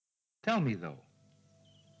Tell me, though,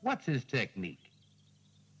 what's his technique?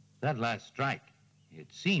 That last strike, it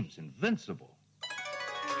seems invincible.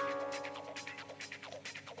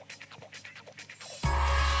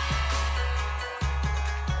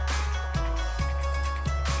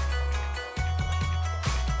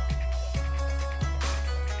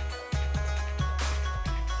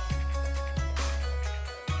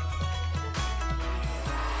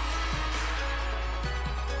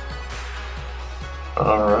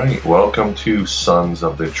 All right, welcome to Sons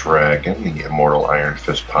of the Dragon, the Immortal Iron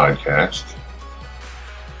Fist podcast.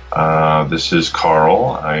 This is Carl.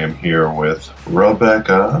 I am here with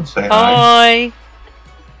Rebecca. Say hi. Hi.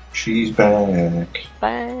 She's back.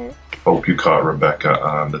 Hope you caught Rebecca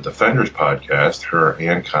on the Defenders podcast. Her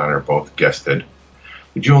and Connor both guested.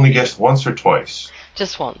 Did you only guest once or twice?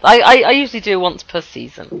 Just once. I usually do once per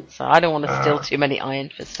season, so I don't want to steal too many Iron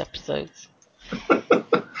Fist episodes.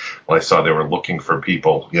 Well, I saw they were looking for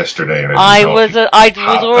people yesterday, and I was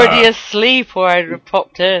already asleep, or I'd have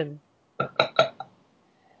popped in. I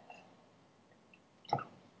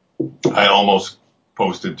almost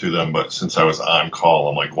posted to them, but since I was on call,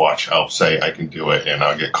 I'm like, watch, I'll say I can do it, and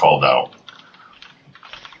I'll get called out.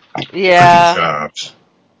 Yeah. Jobs.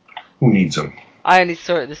 Who needs them? I only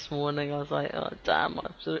saw it this morning. I was like, oh damn!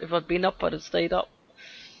 If I'd been up, I'd have stayed up.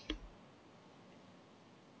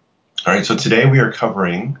 All right, so today we are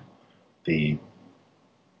covering the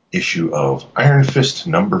issue of Iron Fist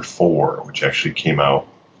number 4, which actually came out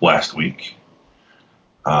last week.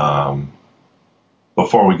 Before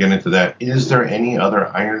we get into that, is there any other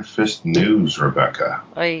Iron Fist news, Rebecca?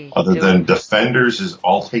 Other than Defenders is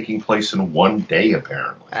all taking place in one day,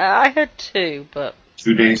 apparently. I heard 2, but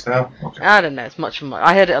 2 days now? Okay. I don't know. It's much more.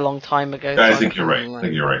 I heard it a long time ago. I think you're right. I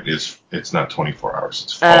think you're right. It's not 24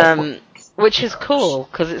 hours. It's which is cool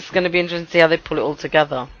because it's going to be interesting to see how they pull it all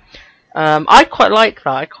together. I quite like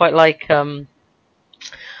that. I quite like that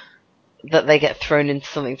they get thrown into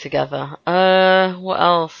something together. What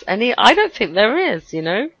else? I don't think there is, you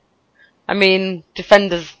know? I mean,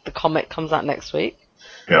 Defenders, the comic, comes out next week.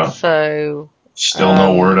 Yeah. So... Still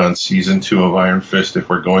no word on season 2 of Iron Fist if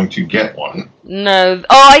we're going to get one. No.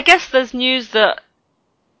 Oh, I guess there's news that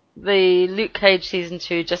the Luke Cage season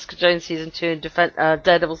 2, Jessica Jones season 2, and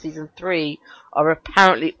Daredevil season 3 are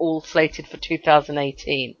apparently all slated for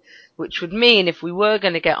 2018. Which would mean if we were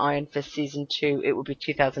going to get Iron Fist season 2, it would be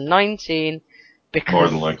 2019. Because more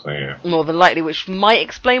than likely, yeah. More than likely, which might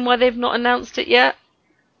explain why they've not announced it yet.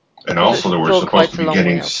 And also that we're supposed to be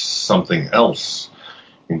getting something else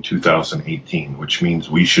in 2018, which means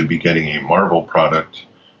we should be getting a Marvel product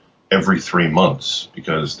every 3 months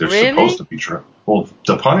because they're supposed to be well,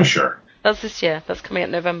 The Punisher. That's this year. That's coming out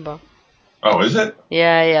in November. Oh, is it?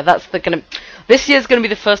 Yeah. This year's going to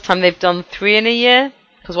be the first time they've done 3 in a year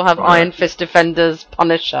because we'll have Iron Fist, Defenders,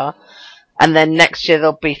 Punisher, and then next year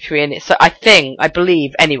there'll be 3 in it. So I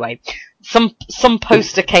believe, anyway, some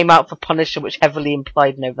poster came out for Punisher which heavily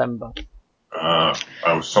implied November.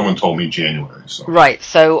 Someone told me January. So. Right,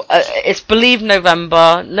 so it's believed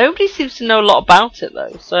November. Nobody seems to know a lot about it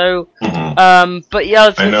though. So, but yeah, I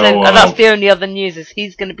was going to say that's the only other news is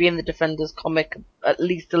he's going to be in the Defenders comic at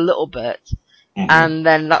least a little bit, and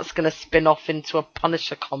then that's going to spin off into a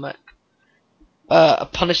Punisher comic, a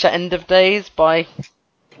Punisher End of Days by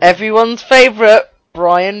everyone's favorite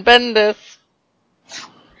Brian Bendis.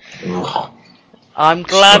 Ugh. I'm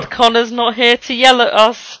glad Connor's not here to yell at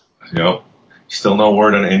us. Yep. Still no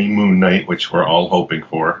word on any Moon Knight, which we're all hoping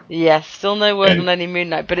for. Yes, still no word on any Moon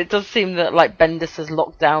Knight, but it does seem that like Bendis has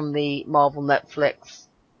locked down the Marvel Netflix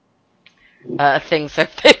thing. So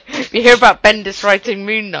if you hear about Bendis writing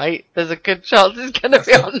Moon Knight, there's a good chance it's going to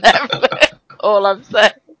be on Netflix. All I'm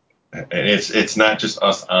saying. And it's not just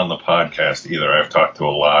us on the podcast either. I've talked to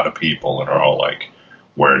a lot of people and are all like,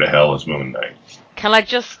 "Where the hell is Moon Knight?" Can I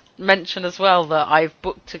just mention as well that I've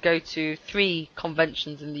booked to go to 3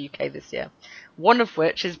 conventions in the UK this year. One of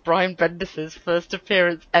which is Brian Bendis' first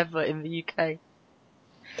appearance ever in the UK.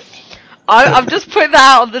 I've just put that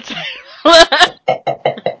out on the table.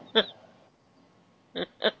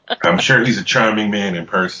 I'm sure he's a charming man in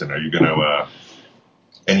person. Are you going to,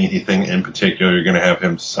 anything in particular you're going to have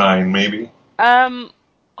him sign maybe? I've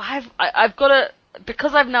got to,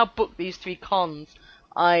 because I've now booked these 3 cons,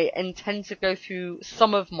 I intend to go through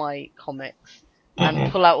some of my comics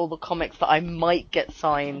and pull out all the comics that I might get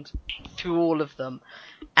signed through all of them.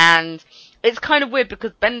 And it's kind of weird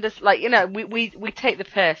because Bendis, like, you know, we take the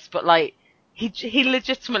piss, but like, he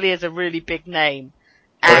legitimately is a really big name.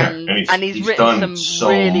 And he's written some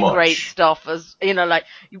really great stuff as, you know, like,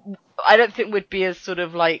 I don't think we'd be as sort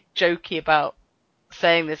of like jokey about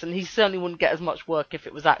saying this, and he certainly wouldn't get as much work if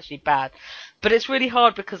it was actually bad. But it's really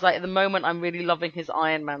hard because, like, at the moment, I'm really loving his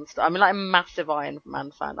Iron Man stuff. I mean, like, I'm a massive Iron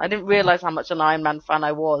Man fan. I didn't realize how much an Iron Man fan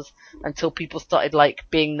I was until people started, like,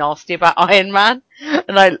 being nasty about Iron Man,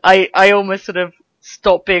 and I almost sort of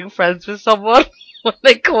stopped being friends with someone when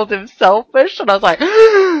they called him selfish, and I was like,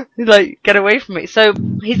 get away from me. So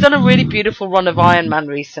he's done a really beautiful run of Iron Man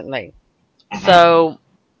recently. So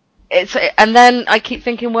and then I keep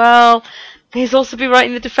thinking, well, he's also be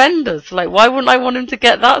writing the Defenders. Like, why wouldn't I want him to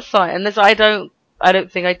get that side? And I don't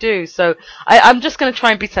think I do. So I'm just going to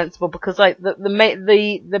try and be sensible, because like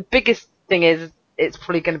the biggest thing is it's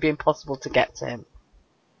probably going to be impossible to get to him.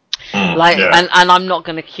 Like, yeah. and I'm not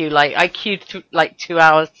going to queue. Like, I queued like 2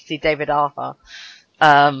 hours to see David Arthur,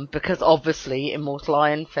 because obviously Immortal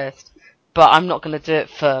Iron Fist. But I'm not going to do it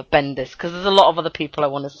for Bendis, because there's a lot of other people I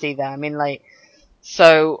want to see there. I mean, like.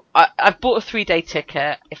 So I've bought a 3-day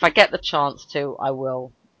ticket. If I get the chance to, I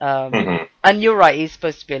will. And you're right, he's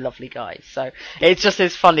supposed to be a lovely guy. So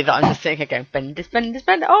it's funny that I'm just sitting here going, Bendis.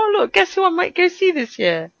 Oh, look, guess who I might go see this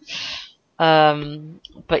year?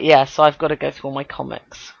 But yeah, so I've got to go through all my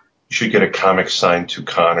comics. You should get a comic signed to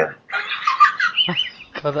Connor.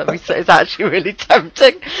 God, it's actually really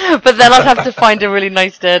tempting. But then I'd have to find a really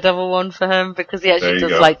nice Daredevil one for him, because he actually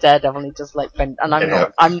does like Daredevil, and he does like Ben. And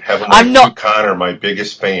I'm not Connor, my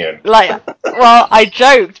biggest fan. Like, well, I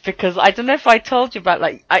joked because I don't know if I told you about,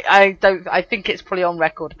 like, I think it's probably on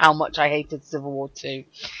record how much I hated Civil War 2.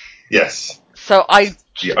 Yes. So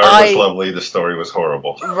the art was lovely, the story was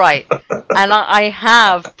horrible. Right. And I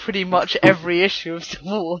have pretty much every issue of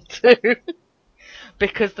Civil War 2.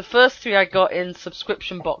 Because the first 3 I got in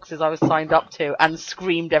subscription boxes I was signed up to and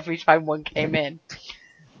screamed every time one came in.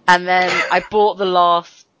 And then I bought the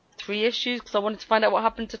last 3 issues because I wanted to find out what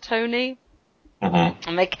happened to Tony.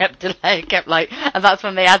 And they kept like, and that's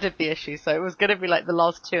when they added the issue. So it was going to be like the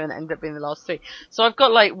last 2 and it ended up being the last 3. So I've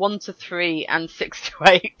got like 1 to 3 and 6 to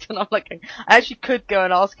 8. And I'm like, I actually could go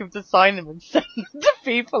and ask him to sign them and send them to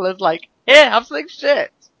people as like, here, have some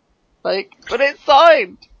shit. Like, but it's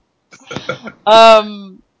signed.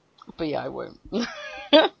 But yeah, I won't.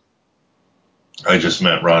 I just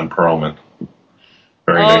met Ron Perlman.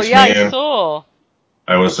 Very nice man. I saw.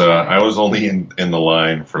 I was only in the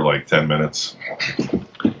line for like 10 minutes.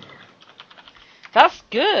 That's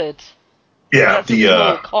good. Yeah,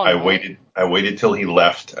 I waited till he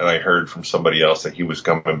left, and I heard from somebody else that he was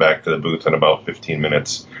coming back to the booth in about 15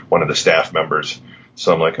 minutes, one of the staff members.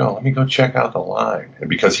 So I'm like, oh, let me go check out the line. And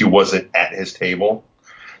because he wasn't at his table,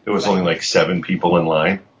 there was only like 7 people in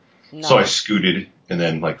line. No. So I scooted, and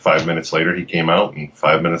then like 5 minutes later he came out, and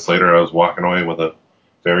 5 minutes later I was walking away with a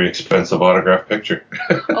very expensive autographed picture.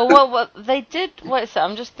 Oh, well, they did. Wait a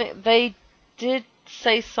second. They did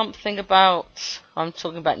say something about. I'm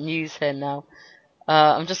talking about news here now.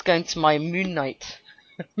 I'm just going to my Moon Knight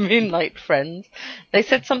friends. They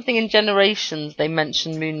said something in Generations. They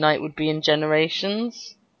mentioned Moon Knight would be in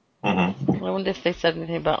Generations. I wonder if they said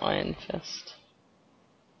anything about Iron Fist.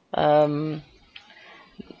 For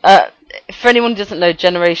anyone who doesn't know,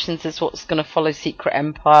 Generations is what's going to follow Secret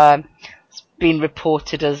Empire. It's been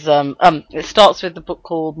reported as it starts with the book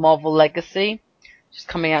called Marvel Legacy, which is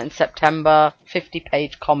coming out in September.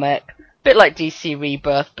 50-page comic, a bit like DC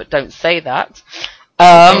Rebirth, but don't say that.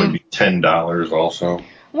 That would be $10 also.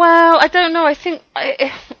 Well, I don't know. I think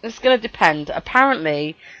it's going to depend.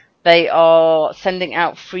 Apparently, they are sending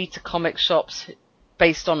out free to comic shops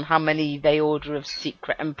based on how many they order of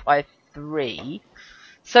Secret Empire 3.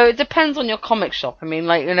 So it depends on your comic shop. I mean,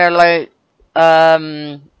 like,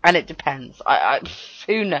 and it depends.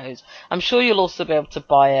 Who knows? I'm sure you'll also be able to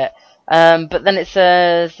buy it. But then it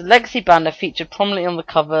says the Legacy banner featured prominently on the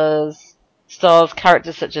covers stars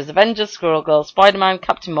characters such as Avengers, Squirrel Girl, Spider-Man,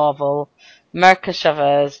 Captain Marvel, America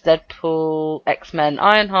Chavez, Deadpool, X-Men,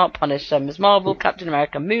 Ironheart, Punisher, Ms. Marvel, Captain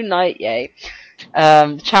America, Moon Knight, yay.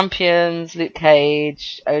 Champions, Luke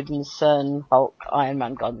Cage, Odin's Son, Hulk, Iron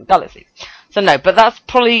Man, Guardians of the Galaxy. So no, but that's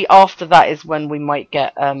probably after that is when we might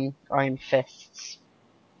get Iron Fists.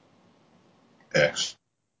 Yes.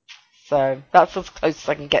 So that's as close as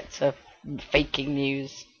I can get to faking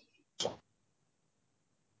news.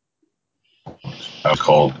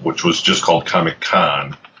 Which was just called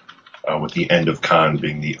Comic-Con, with the end of con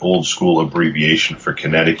being the old school abbreviation for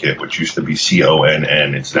Connecticut, which used to be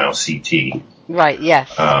CONN, it's now CT. Right,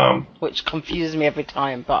 yes. Which confuses me every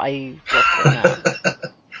time, but I just don't know.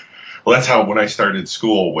 Well, that's how, when I started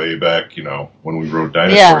school way back, when we wrote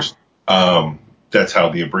Dinosaurs, that's how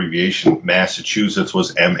the abbreviation, Massachusetts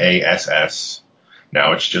was MASS.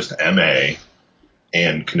 Now it's just MA,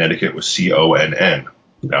 and Connecticut was CONN.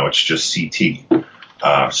 Now it's just CT.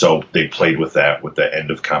 So they played with that with the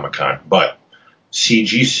end of Comic-Con. But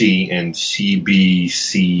CGC and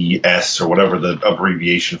CBCS, or whatever the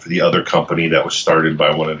abbreviation for the other company that was started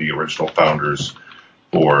by one of the original founders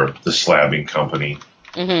for the slabbing company,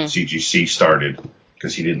 CGC started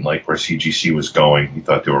because he didn't like where CGC was going. He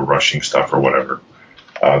thought they were rushing stuff or whatever.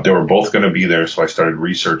 They were both going to be there, so I started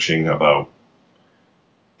researching about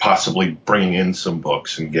possibly bringing in some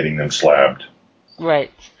books and getting them slabbed.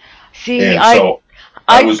 Right. See, I don't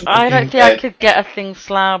think I could get a thing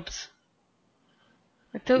slabbed.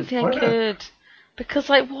 I don't think I could. Because,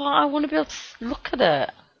 I want to be able to look at it.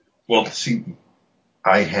 Well, see,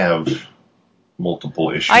 I have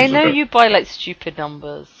multiple issues. I know you buy, stupid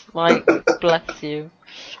numbers. Bless you.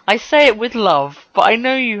 I say it with love, but I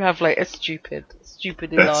know you have, a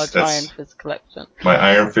stupidly large Iron Fist collection. My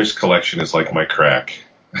Iron Fist collection is like my crack.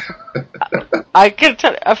 I can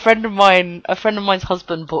tell a friend of mine's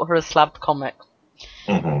husband bought her a slabbed comic.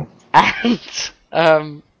 And,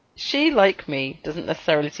 she, like me, doesn't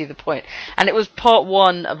necessarily see the point. And it was part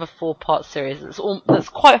 1 of a 4-part series that's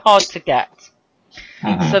quite hard to get.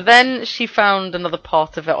 So then she found another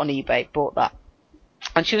part of it on eBay, bought that.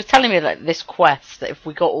 And she was telling me this quest that if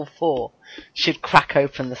we got all 4, she'd crack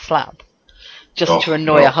open the slab. Just to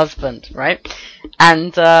annoy her husband, right?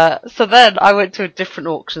 And so then I went to a different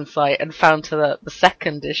auction site and found her the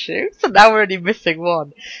second issue. So now we're only missing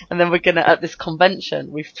 1. And then we're gonna, at this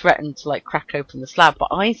convention, we've threatened to crack open the slab.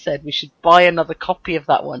 But I said we should buy another copy of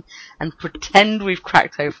that one and pretend we've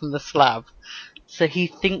cracked open the slab. So he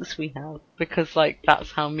thinks we have, because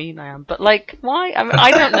that's how mean I am. But why? I mean,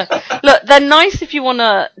 I don't know. Look, they're nice if you want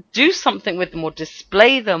to do something with them or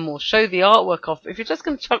display them or show the artwork off. If you're just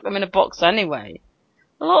going to chuck them in a box anyway,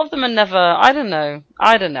 a lot of them are never. I don't know.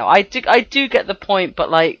 I do get the point,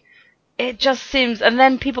 but it just seems. And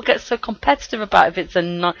then people get so competitive about if it's I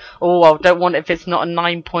don't want it if it's not a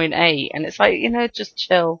 9.8, and it's just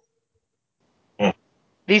chill.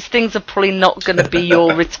 These things are probably not going to be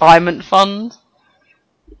your retirement fund.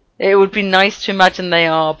 It would be nice to imagine they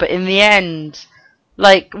are, but in the end,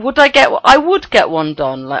 would I get? I would get one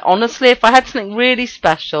done. Honestly, if I had something really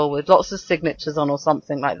special with lots of signatures on or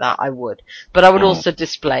something like that, I would. But I would also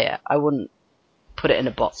display it. I wouldn't put it in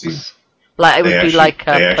a box. See, it would be like a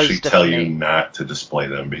poster. They actually tell you not to display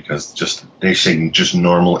them because they say just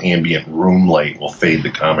normal ambient room light will fade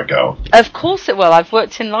the comic out. Of course it will. I've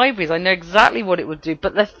worked in libraries. I know exactly what it would do.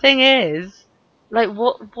 But the thing is.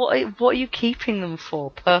 What are you keeping them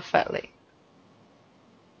for perfectly?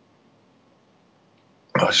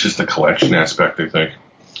 It's just the collection aspect, I think.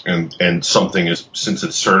 And something is, since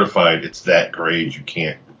it's certified, it's that grade, you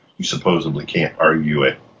supposedly can't argue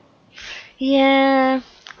it. Yeah,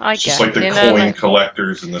 I guess. Just like the coin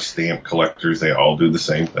collectors and the stamp collectors, they all do the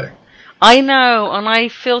same thing. I know, and I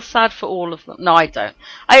feel sad for all of them. No, I don't.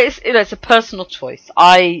 It's a personal choice.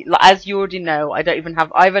 As you already know,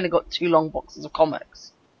 I've only got 2 long boxes of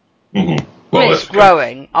comics. Mm-hmm. Well, it's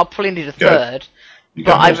growing. I'll probably need a third. You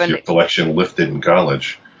got most of your collection lifted in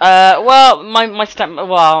college. Well, my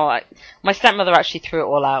stepmother actually threw it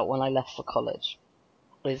all out when I left for college.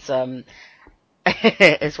 Is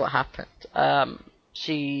what happened.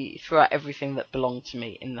 She threw out everything that belonged to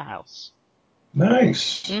me in the house.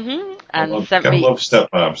 Nice. Mm-hmm. And love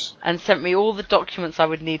stepmoms. And sent me all the documents I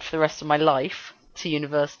would need for the rest of my life to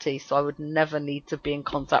university, so I would never need to be in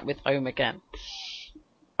contact with home again.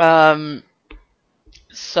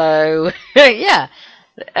 So yeah,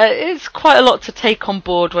 it's quite a lot to take on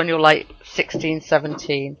board when you're 16,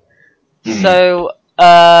 17. Mm-hmm. So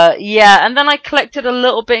yeah, and then I collected a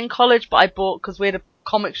little bit in college, but I bought because we had a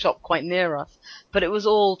comic shop quite near us, but it was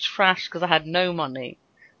all trash because I had no money.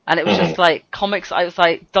 And it was just comics. I was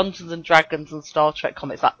Dungeons and Dragons and Star Trek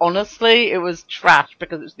comics. Honestly, it was trash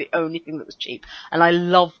because it was the only thing that was cheap, and I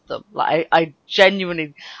loved them. I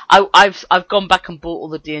genuinely, I've gone back and bought all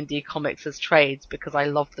the D&D comics as trades because I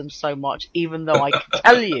loved them so much. Even though I can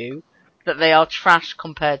tell you that they are trash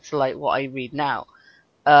compared to what I read now.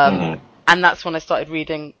 And that's when I started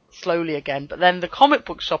reading slowly again. But then the comic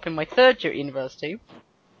book shop in my 3rd year at university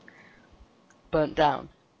burnt down.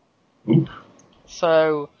 Oop.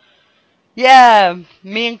 So, yeah,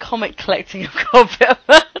 me and comic collecting have got a bit of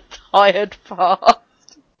a tired past.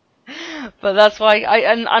 But that's why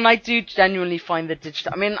I do genuinely find the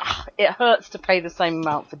digital. I mean, it hurts to pay the same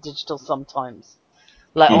amount for digital sometimes.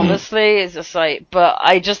 Honestly, it's just but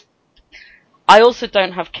I also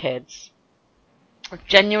don't have kids. I've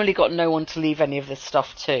genuinely got no one to leave any of this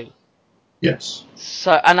stuff to. Yes.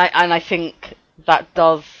 So, and I think that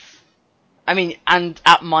does. I mean, and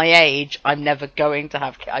at my age, I'm never going to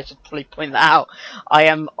have kids. I should probably point that out.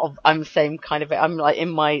 I'm the same kind of, I'm like in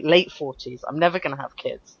my late 40s. I'm never going to have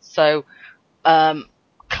kids. So,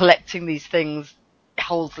 collecting these things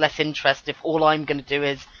holds less interest if all I'm going to do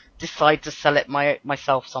is decide to sell it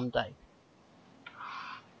myself someday.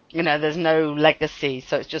 You know, there's no legacy,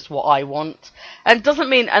 so it's just what I want. And it doesn't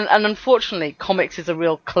mean, and unfortunately, comics is a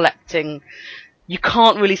real collecting. You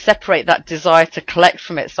can't really separate that desire to collect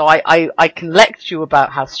from it. So I can lecture you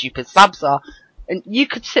about how stupid slabs are. And you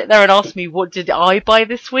could sit there and ask me, what did I buy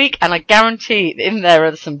this week? And I guarantee in there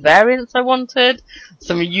are some variants I wanted,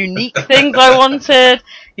 some unique things I wanted.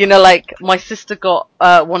 You know, like my sister got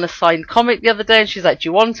one signed comic the other day, and she's like, do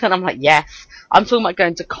you want it? And I'm like, yes. I'm talking about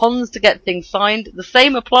going to cons to get things signed. The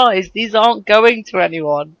same applies. These aren't going to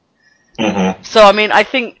anyone. Mm-hmm. So, I mean, I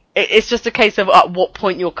think it's just a case of at what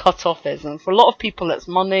point your cutoff is. And for a lot of people, it's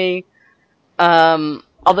money.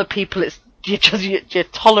 Other people, it's your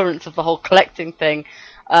tolerance of the whole collecting thing.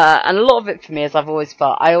 And a lot of it for me, as I've always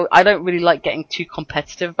felt, I don't really like getting too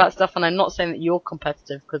competitive about stuff. And I'm not saying that you're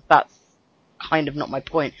competitive, because that's kind of not my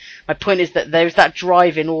point. My point is that there's that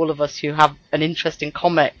drive in all of us who have an interest in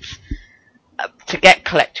comics to get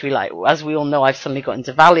collectory. Like, as we all know, I've suddenly got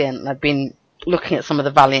into Valiant, and I've been looking at some of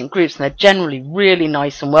the Valiant groups, and they're generally really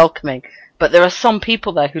nice and welcoming. But there are some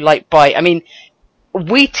people there who buy. I mean,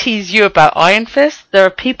 we tease you about Iron Fist. There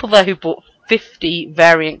are people there who bought 50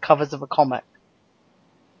 variant covers of a comic.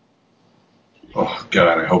 Oh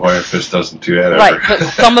God, I hope Iron Fist doesn't do that. Right, but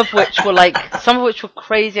some of which were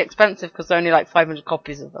crazy expensive because there are only like 500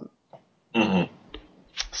 copies of them. Mm-hmm.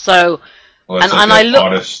 So. Well, that's and I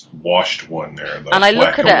look washed one there, the and I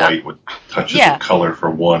black look at and white with touches of color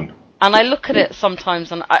for one. And I look at it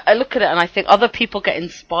sometimes, and I look at it, and I think other people get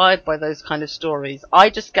inspired by those kind of stories. I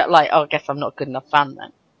just get like, oh, I guess I'm not a good enough fan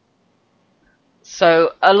then.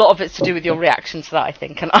 So a lot of it's to do with your reaction to that, I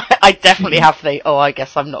think, and I definitely have the, oh, I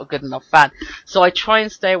guess I'm not a good enough fan. So I try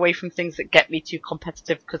and stay away from things that get me too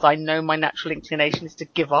competitive, because I know my natural inclination is to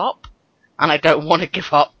give up, and I don't want to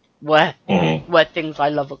give up where things I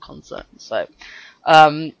love are concerned. So,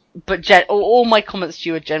 but all my comments to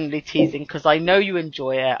you are generally teasing, because I know you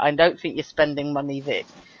enjoy it. I don't think you're spending money that,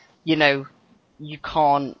 you know, you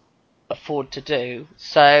can't afford to do.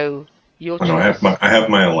 So your choice. No, I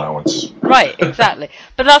have my allowance. Right, exactly.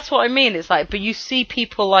 But that's what I mean. It's like, but you see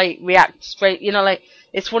people like react straight. You know, like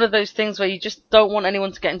it's one of those things where you just don't want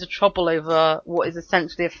anyone to get into trouble over what is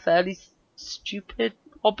essentially a fairly stupid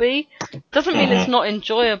hobby. Doesn't mean it's not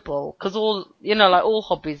enjoyable, because all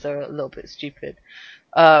hobbies are a little bit stupid.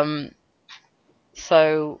 So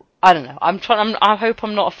I don't know. I hope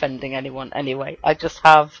I'm not offending anyone anyway. I just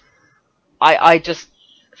have,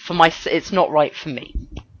 it's not right for me.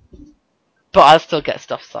 But I'll still get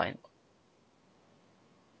stuff signed.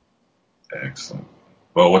 Excellent.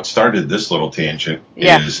 Well, what started this little tangent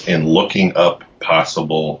is in looking up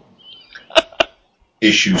possible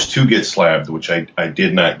issues to get slabbed, which I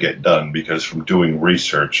did not get done, because from doing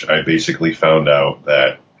research, I basically found out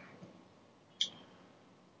that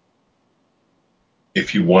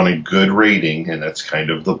if you want a good rating, and that's kind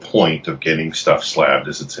of the point of getting stuff slabbed,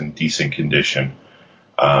 is it's in decent condition,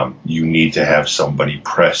 you need to have somebody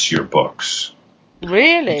press your books.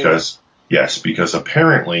 Really? Because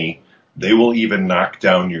apparently they will even knock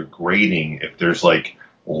down your grading if there's like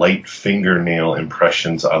light fingernail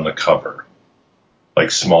impressions on the cover,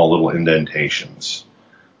 like small little indentations.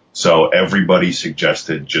 So everybody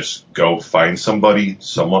suggested just go find somebody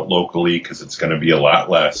somewhat locally, because it's going to be a lot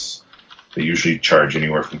less. They usually charge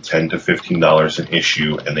anywhere from $10 to $15 an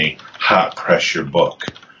issue, and they hot press your book,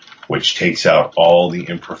 which takes out all the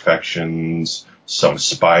imperfections, some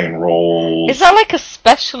spine rolls. Is that like a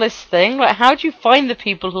specialist thing? Like, how do you find the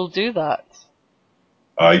people who'll do that?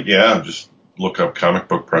 Just look up comic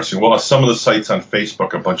book pressing. Well, some of the sites on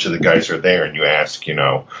Facebook, a bunch of the guys are there, and you ask,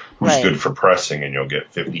 who's good for pressing, and you'll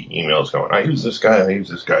get 50 emails going, I use this guy,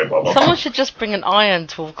 blah, blah, blah. Someone should just bring an iron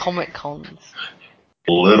to all Comic Cons.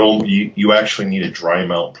 You actually need a dry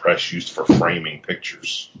mount press used for framing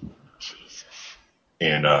pictures. Jesus.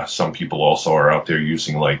 And some people also are out there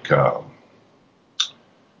using like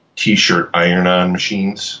t-shirt iron-on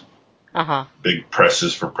machines. Big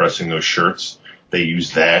presses for pressing those shirts. They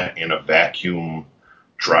use that in a vacuum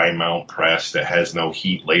dry mount press that has no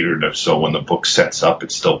heat later, so when the book sets up,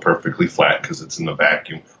 it's still perfectly flat because it's in the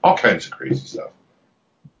vacuum. All kinds of crazy stuff.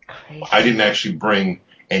 Crazy. I didn't actually bring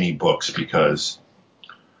any books because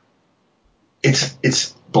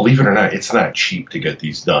it's believe it or not, it's not cheap to get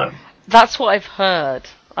these done. That's what I've heard.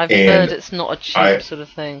 I've heard it's not a cheap sort of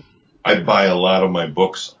thing. I buy a lot of my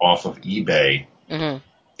books off of eBay. Mm-hmm.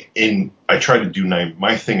 And I try to do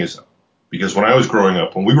my thing is because when I was growing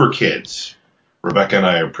up, when we were kids, Rebecca and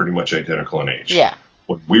I are pretty much identical in age. Yeah.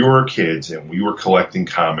 When we were kids and we were collecting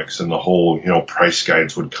comics and the whole, price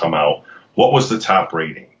guides would come out, what was the top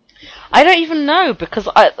rating? I don't even know, because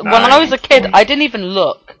when I was a kid, I didn't even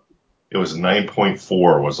look. It was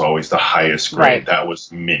 9.4 was always the highest grade. Right. That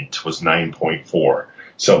was mint, was 9.4.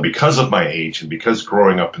 So because of my age and because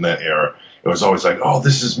growing up in that era, it was always like, oh,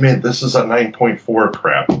 this is mint. This is a 9.4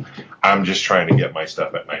 crap. I'm just trying to get my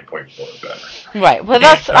stuff at 9.4 better. Right. Well,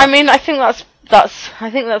 that's. I mean, I think that's.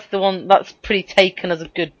 I think that's the one that's pretty taken as a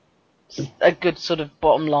good sort of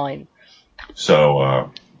bottom line.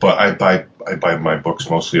 So, but I buy my books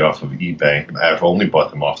mostly off of eBay. I've only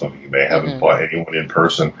bought them off of eBay. I haven't bought anyone in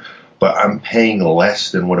person. But I'm paying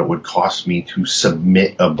less than what it would cost me to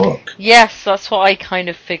submit a book. Yes, that's what I kind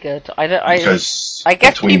of figured. I guess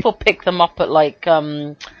people pick them up at like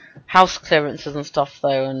house clearances and stuff,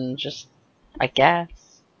 though, and just I guess.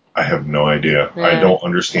 I have no idea. Yeah. I don't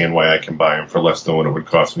understand why I can buy them for less than what it would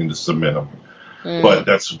cost me to submit them. But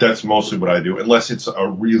that's mostly what I do, unless it's a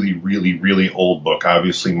really, really, really old book.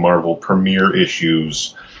 Obviously, Marvel Premiere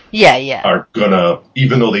issues. Yeah. Are gonna,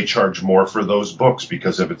 even though they charge more for those books,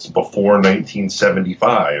 because if it's before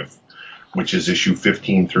 1975, which is issue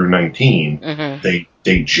 15 through 19,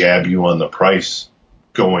 they jab you on the price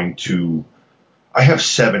going to. I have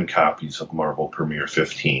 7 copies of Marvel Premiere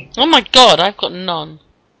 15. Oh my God, I've got none.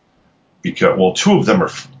 Because 2 of them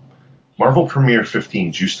are Marvel Premiere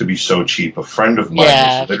 15s used to be so cheap. A friend of mine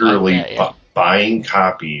was literally buying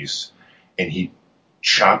copies, and he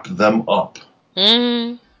chopped them up.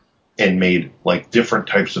 And made like different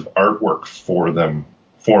types of artwork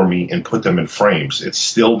for me and put them in frames. It's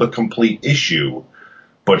still the complete issue,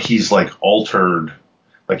 but he's like altered,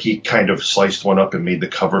 like he kind of sliced one up and made the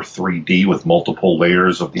cover 3D with multiple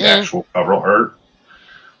layers of the actual cover art,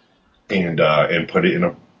 and put it in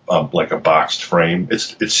a boxed frame.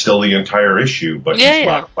 It's still the entire issue, but he's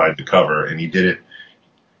modified the cover, and he did it.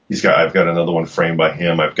 I've got another one framed by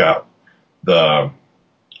him. I've got a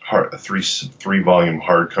 3-volume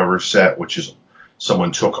hardcover set, which is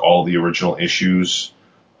someone took all the original issues,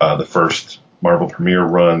 the first Marvel Premiere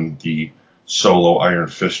run, the solo Iron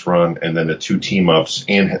Fist run, and then the 2 team-ups,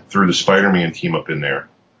 and threw the Spider-Man team-up in there.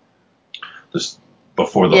 This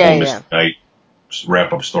before the whole Mystic Knight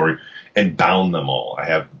wrap-up story, and bound them all. I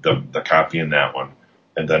have the copy in that one,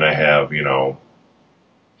 and then I have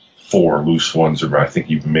 4 loose ones, or I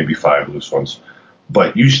think even maybe 5 loose ones.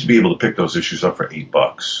 But you used to be able to pick those issues up for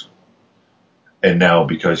 $8. And now,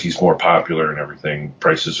 because he's more popular and everything,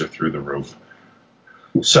 prices are through the roof.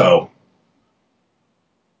 So,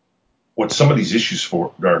 what some of these issues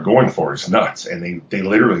are going for is nuts. And they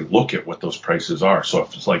literally look at what those prices are. So,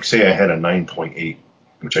 if it's like, say I had a 9.8,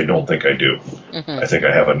 which I don't think I do. I think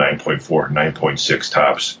I have a 9.4, 9.6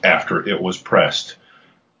 tops after it was pressed.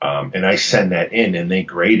 And I send that in, and they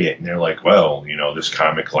grade it, and they're like, well, this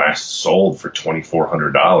comic last sold for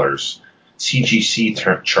 $2,400.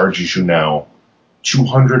 CGC charges you now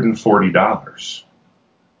 $240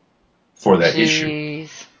 for that issue.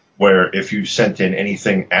 Where if you sent in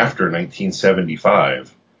anything after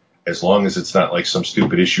 1975, as long as it's not like some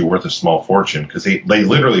stupid issue worth a small fortune, because they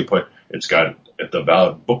literally put,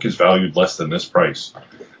 the book is valued less than this price.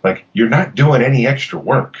 Like, you're not doing any extra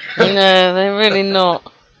work. No, they're really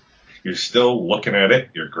not. You're still looking at it,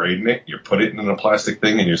 you're grading it, you put it in a plastic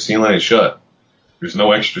thing, and you're sealing it shut. There's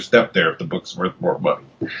no extra step there if the book's worth more money.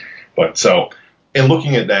 But so, in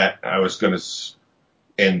looking at that, I was going to,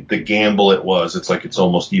 and the gamble it's like it's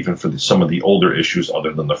almost even for some of the older issues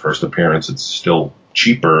other than the first appearance. It's still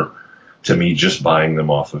cheaper to me just buying them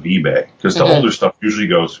off of eBay. Because the older stuff usually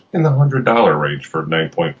goes in the $100 range for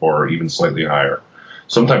 9.4 or even slightly higher.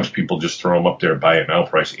 Sometimes people just throw them up there, buy it now,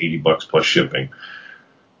 price $80 plus shipping.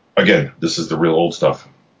 Again, this is the real old stuff.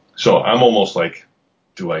 So I'm almost like,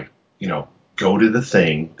 do I, go to the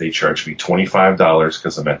thing? They charge me $25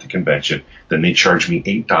 because I'm at the convention. Then they charge me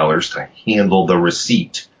 $8 to handle the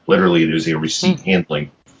receipt. Literally, there's a receipt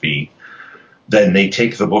handling fee. Then they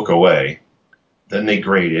take the book away. Then they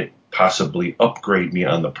grade it, possibly upgrade me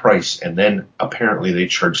on the price. And then apparently they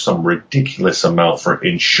charge some ridiculous amount for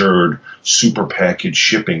insured super package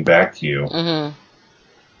shipping back to you.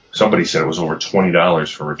 Somebody said it was over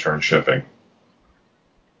 $20 for return shipping.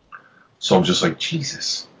 So I'm just like,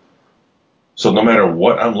 Jesus. So no matter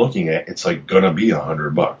what I'm looking at, it's like gonna be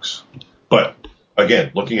 $100. But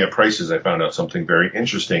again, looking at prices, I found out something very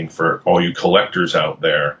interesting for all you collectors out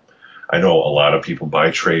there. I know a lot of people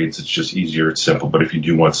buy trades. It's just easier. It's simple. But if you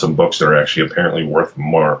do want some books that are actually apparently worth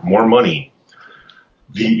more money,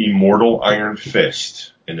 the Immortal Iron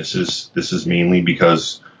Fist, and this is mainly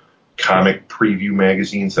because comic preview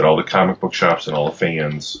magazines that all the comic book shops and all the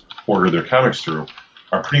fans order their comics through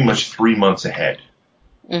are pretty much 3 months ahead.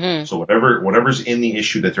 Mm-hmm. So whatever's in the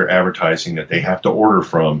issue that they're advertising that they have to order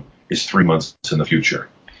from is 3 months in the future.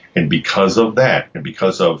 And because of that, and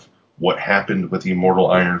because of what happened with the Immortal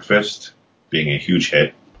Iron Fist being a huge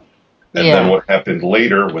hit, and then what happened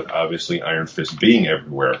later with obviously Iron Fist being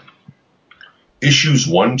everywhere, issues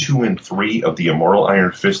 1, 2, and 3 of the Immortal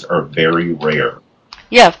Iron Fist are very rare.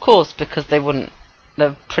 Yeah, of course, because they wouldn't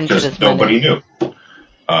have printed as many. Nobody knew.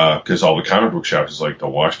 Because all the comic book shops is like the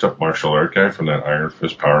washed up martial art guy from that Iron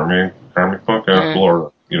Fist Power Man comic book,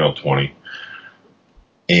 or 20.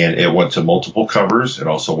 And it went to multiple covers. It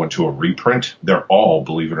also went to a reprint. They're all,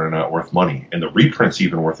 believe it or not, worth money. And the reprint's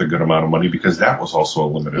even worth a good amount of money because that was also a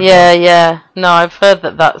limited run. Yeah. No, I've heard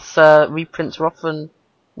that's reprints are often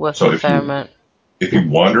worth a fair amount. If you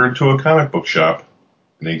wander into a comic book shop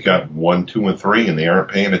and they got 1, 2, and 3 and they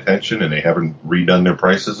aren't paying attention and they haven't redone their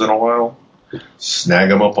prices in a while, snag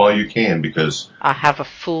them up all you can because... I have a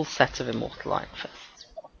full set of Immortal Iron Fists.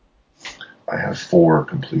 I have 4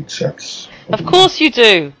 complete sets. Of course you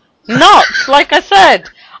do. Not, like I said.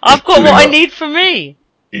 I've got what I need for me.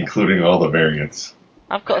 Including all the variants.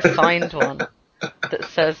 I've got a signed one that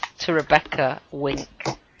says to Rebecca, wink,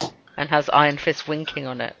 and has Iron Fist winking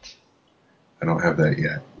on it. I don't have that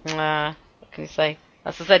yet. What can you say?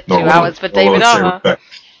 As I said, 2 hours for David Armour.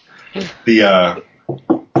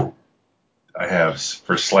 I have,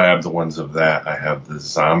 for slab, the ones of that, I have the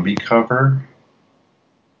zombie cover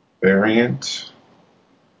variant.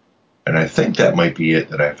 And I think that might be it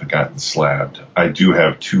that I've gotten slabbed. I do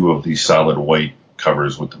have 2 of these solid white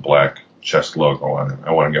covers with the black chest logo on it.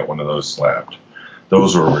 I want to get one of those slabbed.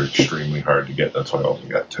 Those were extremely hard to get. That's why I only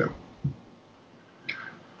got 2.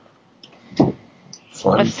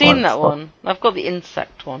 I've seen that one. I've got the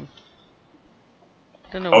insect one.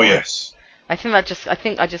 I don't know why. Yes. I think I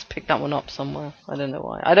just picked that one up somewhere. I don't know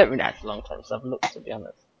why. I don't really know. It's a long time since I've looked, to be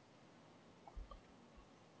honest.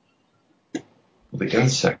 The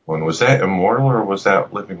insect one, was that Immortal or was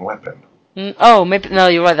that Living Weapon? Oh, maybe no.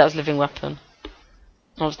 You're right. That was Living Weapon.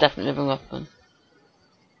 That was definitely Living Weapon.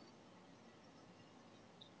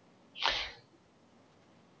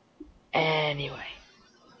 Anyway.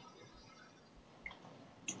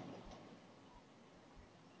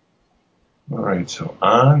 All right, so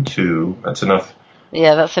on to... That's enough.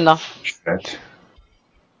 Yeah, that's enough.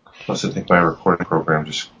 Plus, I think my recording program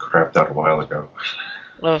just crapped out a while ago.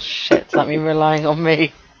 Oh, shit. Does that mean relying on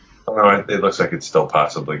me? Oh, no, it looks like it's still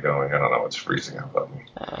possibly going. I don't know. It's freezing out on me.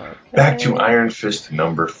 Okay. Back to Iron Fist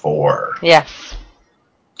number 4. Yes.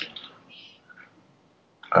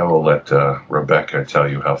 I will let Rebecca tell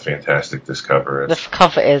you how fantastic this cover is. This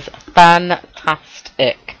cover is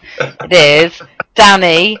fantastic. It is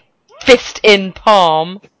Danny, fist in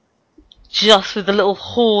palm, just with the little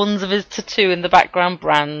horns of his tattoo in the background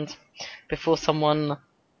brand, before someone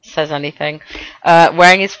says anything,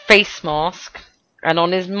 wearing his face mask, and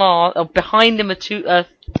on his behind him are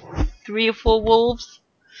 3 or 4 wolves.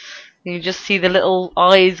 You just see the little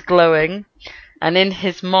eyes glowing. And in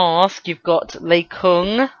his mask, you've got Lei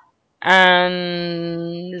Kung,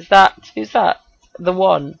 and who's that? The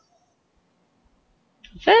one.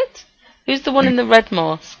 Is it? Who's the one in the red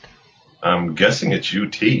mask? I'm guessing it's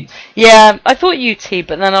UT. Yeah, I thought UT,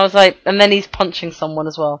 but then I was like, and then he's punching someone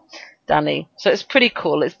as well, Danny. So it's pretty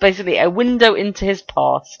cool. It's basically a window into his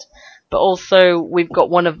past, but also we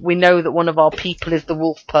know that one of our people is the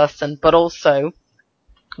wolf person, but also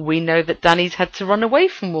we know that Danny's had to run away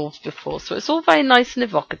from wolves before, so it's all very nice and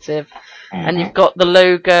evocative. Mm-hmm. And you've got the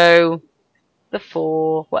logo, the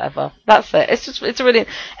 4, whatever. That's it. It's a really,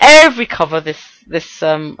 every cover this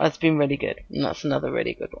has been really good, and that's another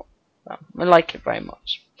really good one. I like it very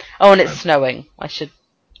much. Oh, and it's snowing. I should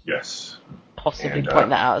possibly point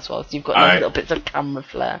that out as well. So you've got nice little bits of camera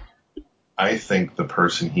flair. I think the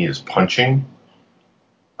person he is punching,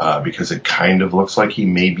 because it kind of looks like he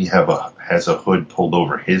maybe has a hood pulled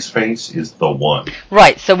over his face, is the one.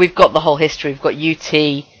 Right, so we've got the whole history. We've got UT,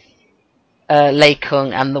 Lei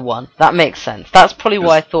Kung, and the one. That makes sense. That's probably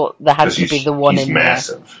why I thought there had to be the one in there. He's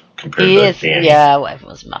massive compared to Danny. Yeah, well,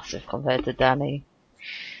 everyone's massive compared to Danny.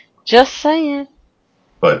 Just saying.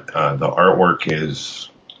 But the artwork is...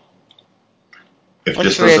 If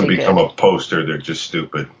this doesn't become a poster, they're just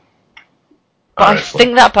stupid. But honestly. I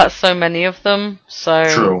think that about so many of them, so...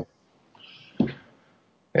 True.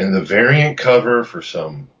 And the variant cover, for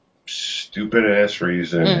some stupid-ass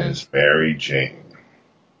reason, is Mary Jane.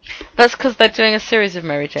 That's because they're doing a series of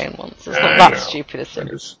Mary Jane ones. It's not that stupid a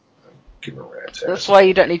series. Give a rat's ass. That's why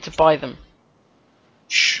you don't need to buy them.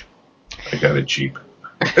 Shh. I got it cheap.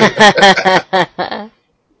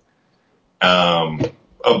 But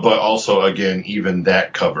also, again, even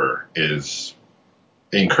that cover is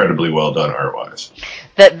incredibly well done art-wise.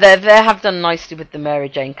 They have done nicely with the Mary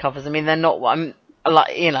Jane covers. I mean, they're not. I'm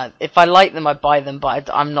like, if I like them, I buy them. But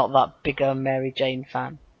I'm not that big a Mary Jane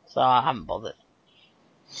fan, so I haven't bothered.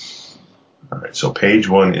 All right, so page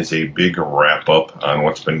 1 is a big wrap-up on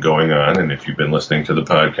what's been going on, and if you've been listening to the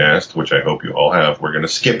podcast, which I hope you all have, we're going to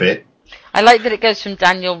skip it. I like that it goes from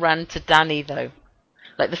Daniel Rand to Danny, though.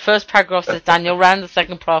 Like, the first paragraph says Daniel Rand, the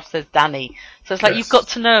second paragraph says Danny. So it's like you've got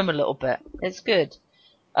to know him a little bit. It's good.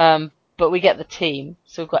 But we get the team.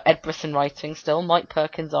 So we've got Ed Brisson writing still, Mike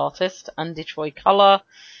Perkins artist, Andy Troy colour.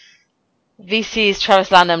 VC is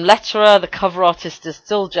Travis Lanham letterer. The cover artist is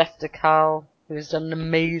still Jeff DeCal, who's done an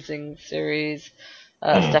amazing series.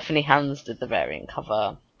 Stephanie Hans did the variant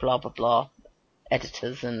cover. Blah, blah, blah.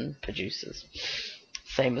 Editors and producers.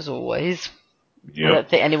 Same as always. Yep. I don't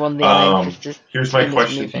think anyone in the Iron Fist Here's my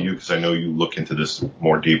question to you, because I know you look into this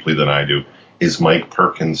more deeply than I do. Is Mike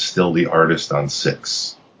Perkins still the artist on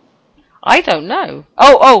 6? I don't know.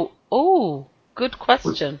 Oh, good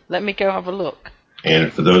question. Let me go have a look.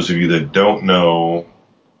 And for those of you that don't know,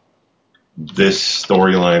 this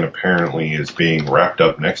storyline apparently is being wrapped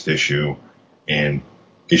up next issue in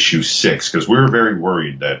issue 6, because we were very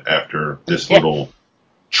worried that after this little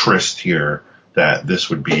tryst here, that this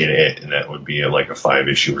would be it, and that would be like a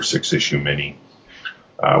 5-issue or 6-issue mini,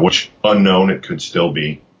 which unknown it could still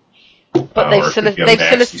be. But they've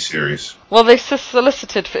solicited. Well, they've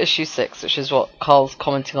solicited for issue 6, which is what Carl's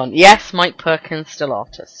commenting on. Yes, Mike Perkins still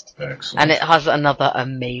artist. Excellent. And it has another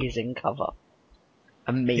amazing cover.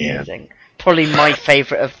 Amazing. Yeah. Probably my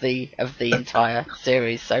favourite of the entire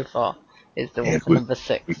series so far is the one for number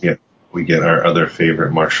 6. We get our other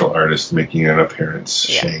favorite martial artist making an appearance,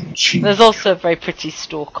 Shang-Chi. There's also a very pretty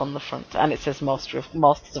stalk on the front, and it says Masters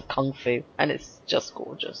of Kung Fu, and it's just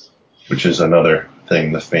gorgeous. Which is another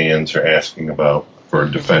thing the fans are asking about for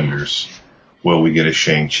Defenders. Will we get a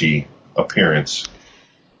Shang-Chi appearance?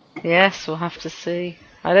 Yes, we'll have to see.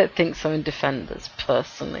 I don't think so in Defenders,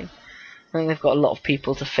 personally. I think they've got a lot of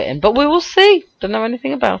people to fit in, but we will see. Don't know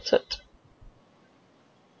anything about it.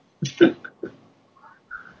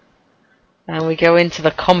 And we go into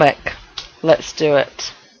the comic. Let's do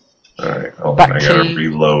it. Alright, hold on, I gotta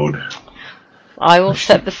reload. I will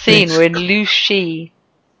set the scene. We're in Lu Shi,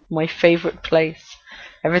 my favourite place.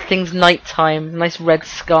 Everything's nighttime, nice red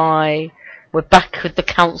sky. We're back with the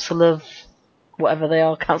Council of whatever they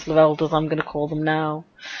are, Council of Elders, I'm going to call them now.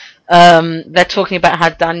 They're talking about how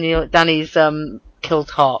Danny's killed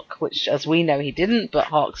Hark, which, as we know, he didn't, but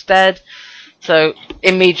Hark's dead. So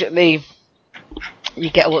immediately you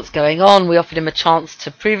get what's going on. We offered him a chance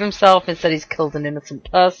to prove himself. Instead, he's killed an innocent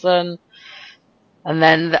person. And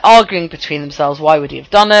then they're arguing between themselves. Why would he have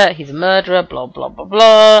done it? He's a murderer. Blah, blah, blah,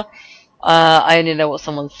 blah. I only know what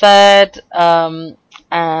someone said. And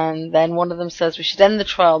then one of them says we should end the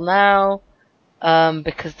trial now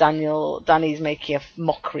because Danny's making a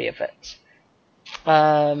mockery of it.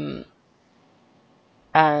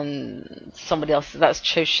 And somebody else, that's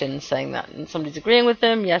Choshin saying that. And somebody's agreeing with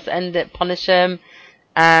him. Yes, end it, punish him.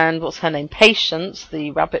 And what's her name? Patience,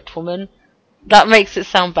 the rabbit woman. That makes it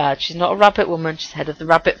sound bad. She's not a rabbit woman. She's head of the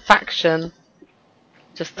rabbit faction.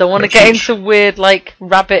 Just don't want to get into weird, like,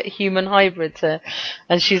 rabbit-human hybrids here.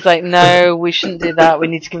 And she's like, no, we shouldn't do that. We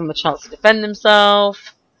need to give him a chance to defend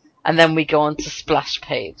himself. And then we go on to splash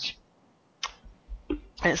page.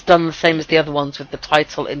 And it's done the same as the other ones, with the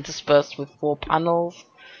title interspersed with 4 panels.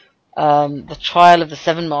 The Trial of the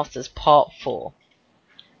Seven Masters, Part 4.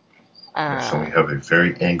 So we have a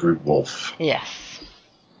very angry wolf. Yes.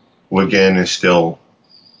 Who again is still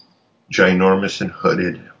ginormous and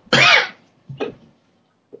hooded.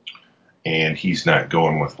 And he's not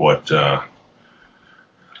going with what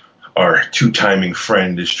our two-timing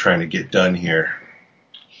friend is trying to get done here.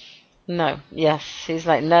 No, yes. He's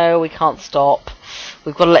like, no, we can't stop.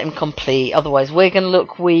 We've got to let him complete. Otherwise, we're going to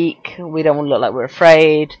look weak. We don't want to look like we're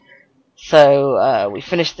afraid. So we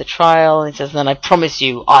finished the trial. And he says, then I promise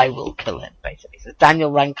you, I will kill him, basically. So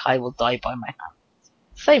Daniel Rankai will die by my hands.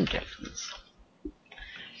 Same difference.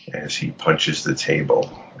 As he punches the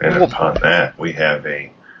table. And upon that, we have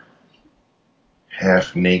a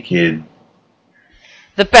half-naked...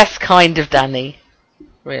 The best kind of Danny,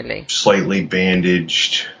 really. Slightly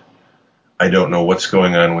bandaged. I don't know what's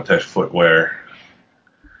going on with that footwear.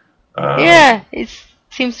 Yeah, it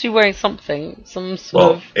seems to be wearing something. Some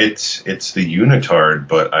sort of... it's the unitard,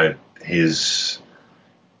 but it's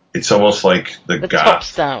almost like the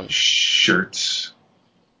goth down shirts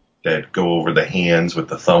that go over the hands with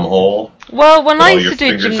the thumb hole. Well, when I used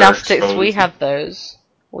to do gymnastics, we had those.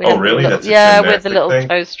 Really? That's with the little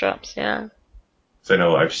toe straps, yeah. So I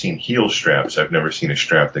know I've seen heel straps. I've never seen a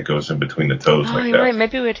strap that goes in between the toes like that. Right.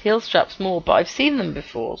 Maybe we had heel straps more, but I've seen them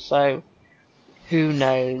before, so who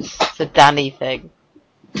knows? It's a Danny thing.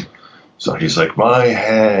 So he's like, my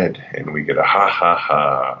head, and we get a ha ha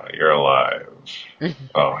ha, you're alive.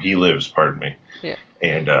 Oh, he lives, pardon me. Yeah.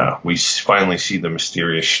 And we finally see the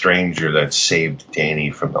mysterious stranger that saved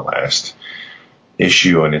Danny from the last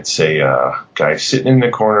issue, and it's a guy sitting in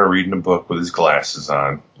the corner reading a book with his glasses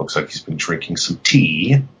on. Looks like he's been drinking some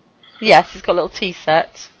tea. Yes, he's got a little tea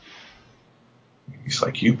set. He's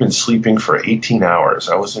like, you've been sleeping for 18 hours.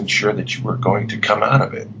 I wasn't sure that you were going to come out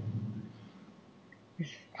of it.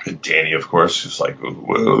 And Danny, of course, is like,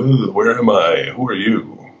 well, where am I? Who are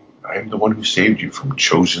you? I am the one who saved you from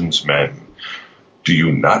Chosen's men. Do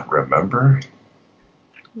you not remember?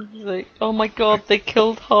 He's like, oh my god, they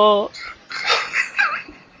killed Hart.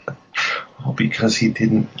 Well, because he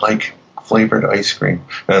didn't like flavored ice cream.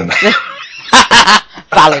 And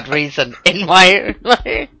valid reason in my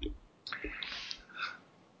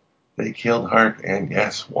They killed Hart, and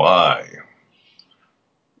yes, why?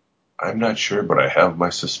 I'm not sure, but I have my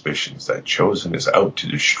suspicions that Chosen is out to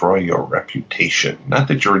destroy your reputation. Not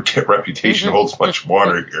that your reputation holds much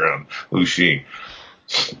water here on Lucy.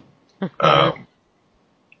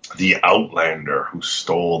 The Outlander who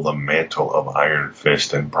stole the mantle of Iron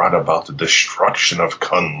Fist and brought about the destruction of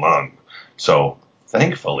Kunlun. So,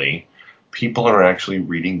 thankfully, people are actually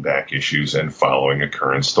reading back issues and following a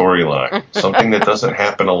current storyline. Something that doesn't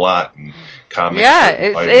happen a lot in comics. Yeah,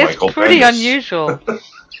 it's pretty unusual.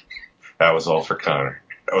 That was all for Connor.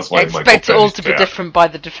 That was why Michael expect it all to be different by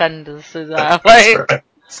the Defenders. So That's right.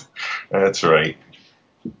 That's right.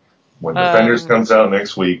 When Defenders comes out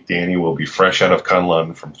next week, Danny will be fresh out of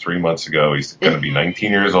Kunlun from 3 months ago. He's going to be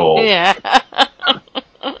 19 years old. Yeah.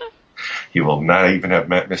 He will not even have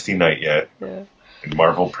met Misty Knight yet. Yeah. And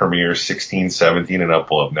Marvel premiere 16, 17, and up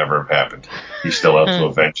will have never happened. He's still out to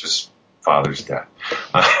avenge his father's death.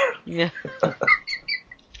 Yeah.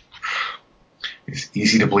 It's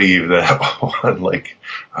easy to believe that one, like,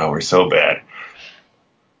 oh, we're so bad.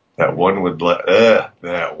 That one would let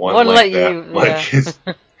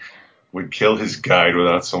would kill his guide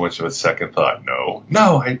without so much of a second thought.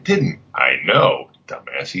 No, I didn't. I know,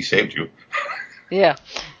 dumbass. He saved you. Yeah.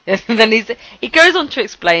 And then he goes on to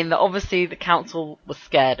explain that obviously the council was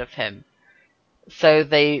scared of him. So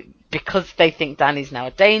because they think Danny's now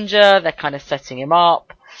a danger, they're kind of setting him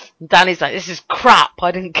up. And Danny's like, this is crap.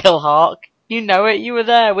 I didn't kill Hark. You know it. You were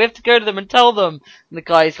there. We have to go to them and tell them. And the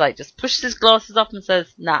guy's like, just pushes his glasses up and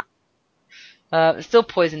says, nah. There's still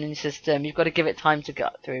poison in your system. You've got to give it time to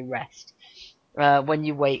get through rest. When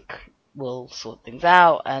you wake, we'll sort things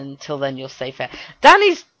out. Until then, you're safe here.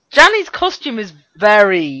 Danny's costume is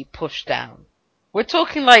very pushed down. We're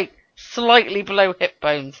talking like slightly below hip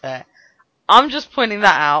bones here. I'm just pointing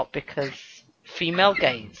that out because female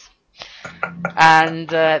gaze. And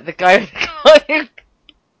the guy,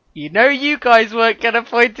 you know, you guys weren't gonna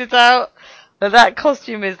point it out. But that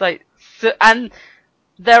costume is like, and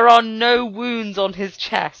there are no wounds on his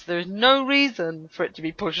chest. There is no reason for it to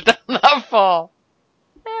be pushed down that far.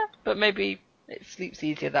 Yeah, but maybe it sleeps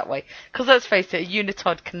easier that way. Because let's face it, a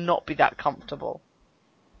unitard cannot be that comfortable.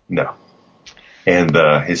 No. And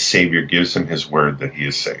his savior gives him his word that he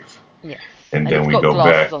is safe. Yes. And then we go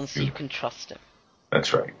back on so you can trust him.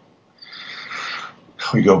 That's right.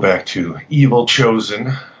 We go back to Evil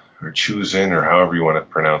Chosen, or Chosen, or however you want to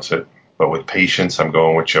pronounce it. But with patience, I'm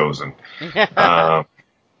going with Chosen.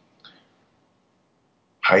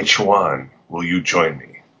 Hai Chuan, will you join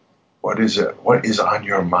me? What is it? What is on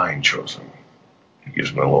your mind, Chosen? He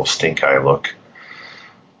gives me a little stink eye look.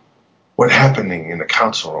 What happening in the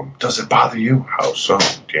council room? Does it bother you? How so?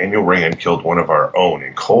 Daniel Rand killed one of our own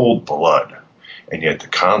in cold blood. And yet the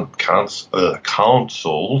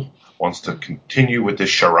council wants to continue with this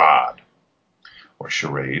charade. Or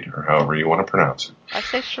charade, or however you want to pronounce it. I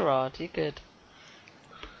say charade, you're good.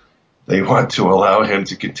 They want to allow him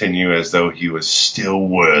to continue as though he was still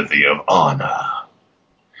worthy of honor.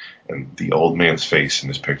 And the old man's face in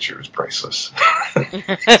this picture is priceless.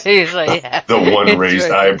 He's like, yeah. The one raised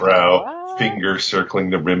eyebrow, finger circling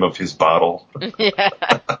the rim of his bottle. Yeah.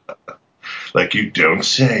 Like, you don't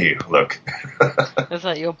say. Look. It's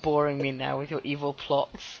like, you're boring me now with your evil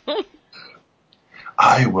plots.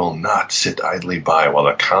 I will not sit idly by while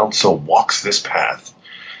the council walks this path.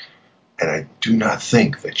 And I do not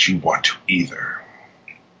think that you want to either.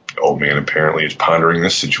 The old man apparently is pondering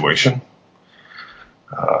this situation.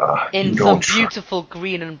 In some beautiful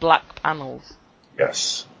green and black panels.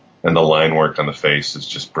 Yes. And the line work on the face is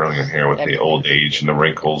just brilliant here with the old age and the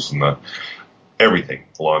wrinkles and everything.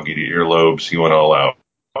 Elongated earlobes. He went all out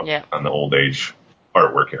on the old age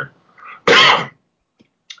artwork here.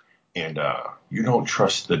 And you don't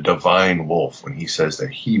trust the Divine Wolf when he says that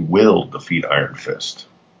he will defeat Iron Fist.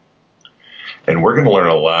 And we're going to learn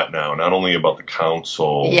a lot now, not only about the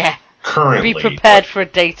Council currently. Be prepared for a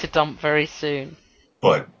data dump very soon.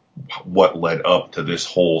 But what led up to this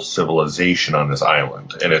whole civilization on this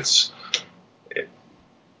island. And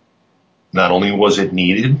not only was it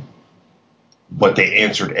needed, but they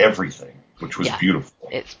answered everything, which was beautiful.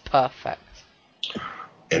 It's perfect.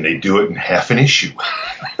 And they do it in half an issue.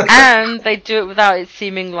 And they do it without it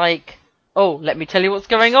seeming like, oh, let me tell you what's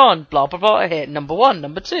going on, blah, blah, blah, here, number 1,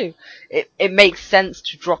 number 2. It makes sense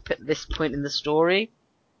to drop at this point in the story.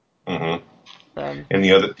 Mm-hmm. And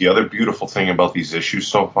the other beautiful thing about these issues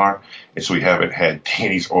so far is we haven't had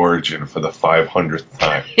Danny's origin for the 500th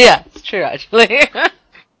time. Yeah, it's true, actually.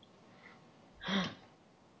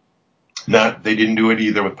 They didn't do it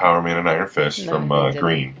either with Power Man and Iron Fist from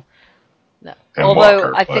Green. No.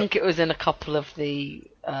 Although I think it was in a couple of the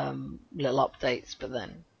little updates, but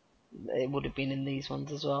then it would have been in these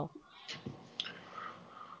ones as well.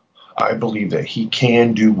 I believe that he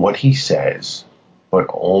can do what he says, but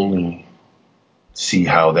only see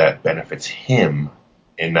how that benefits him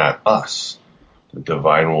and not us. The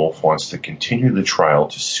Divine Wolf wants to continue the trial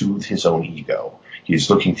to soothe his own ego. He is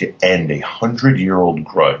looking to end a 100-year-old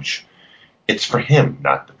grudge. It's for him,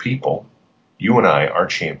 not the people. You and I are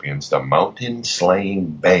champions, the mountain-slaying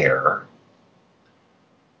bear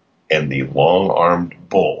and the long-armed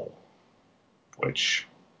bull, which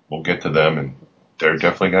we'll get to them, and they're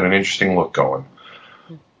definitely got an interesting look going.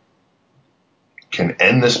 Can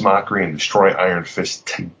end this mockery and destroy Iron Fist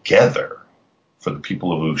together for the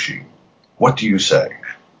people of Ushi. What do you say?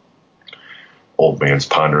 Old man's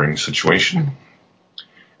pondering the situation.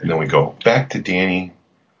 And then we go back to Danny,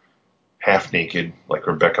 half naked, like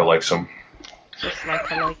Rebecca likes him. Just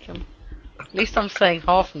like I like him. At least I'm saying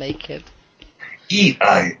half naked. Eat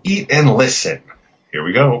and listen. Here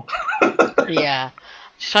we go. Yeah.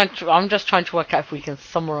 I'm just trying to work out if we can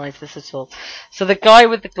summarize this at all. So the guy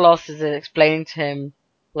with the glasses is explaining to him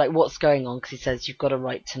like what's going on, because he says you've got a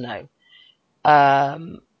right to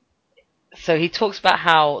know. So he talks about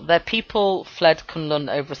how their people fled Kunlun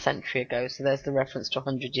over a century ago. So there's the reference to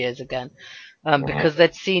 100 years again. Because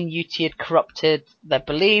they'd seen Yuti had corrupted their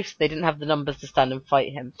beliefs. They didn't have the numbers to stand and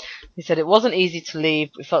fight him. He said it wasn't easy to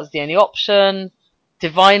leave. We felt it was the only option.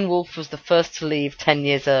 Divine Wolf was the first to leave 10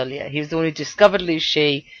 years earlier. He was the one who discovered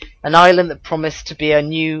Lushi, an island that promised to be a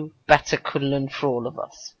new, better Kunlun for all of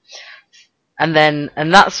us. And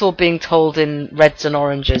that's all being told in reds and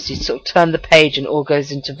oranges. You sort of turn the page and it all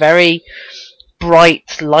goes into very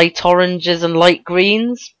bright, light oranges and light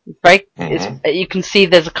greens. You can see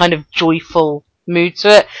there's a kind of joyful mood to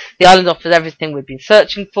it. The island offers everything we've been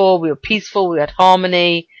searching for. We were peaceful. We had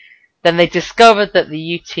harmony. Then they discovered that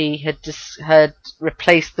the UT had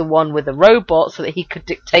replaced the one with a robot so that he could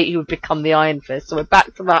dictate who would become the Iron Fist. So we're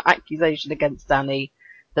back to that accusation against Danny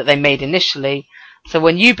that they made initially. So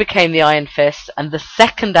when you became the Iron Fist and the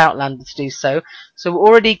second Outlander to do so we're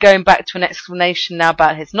already going back to an explanation now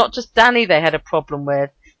about it's not just Danny they had a problem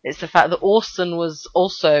with, it's the fact that Orson was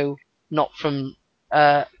also not from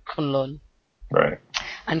Kunlun. Right.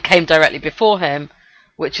 And came directly before him.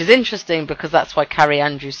 Which is interesting because that's why Carrie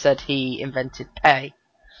Andrews said he invented Pei.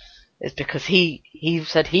 It's because he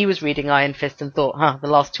said he was reading Iron Fist and thought, the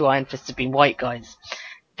last two Iron Fists have been white guys.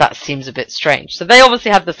 That seems a bit strange. So they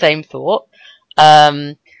obviously had the same thought.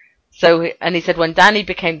 And he said when Danny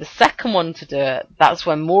became the second one to do it, that's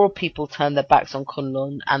when more people turned their backs on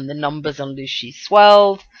Kunlun and the numbers on Lushi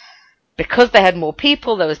swelled. Because they had more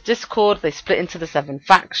people, there was discord, they split into the 7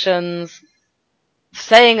 factions.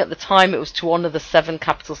 Saying at the time it was to honour the 7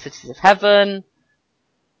 capital cities of heaven,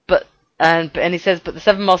 and he says, but the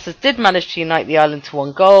 7 masters did manage to unite the island to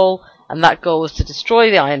one goal, and that goal was to destroy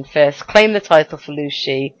the Iron Fist, claim the title for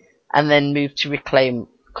Lushi, and then move to reclaim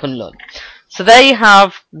Kunlun. So they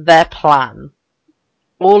have their plan,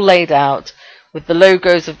 all laid out, with the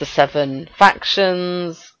logos of the 7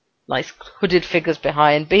 factions, nice hooded figures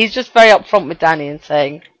behind, but he's just very upfront with Danny and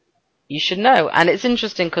saying, you should know. And it's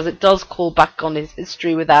interesting because it does call back on his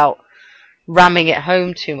history without ramming it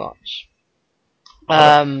home too much.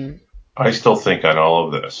 I still think on all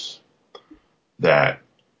of this that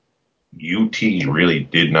UT really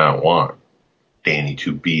did not want Danny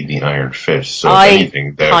to be the Iron Fist. So if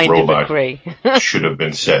anything, that robot should have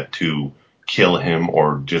been set to kill him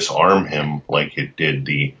or disarm him like it did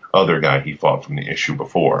the other guy he fought from the issue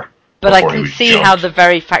before. But I can see how the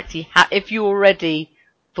very fact if you already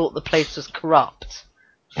thought the place was corrupt,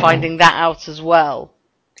 finding that out as well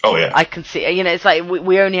Oh yeah. I can see, it's like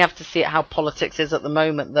we only have to see it how politics is at the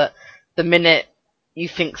moment, that the minute you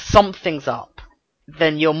think something's up,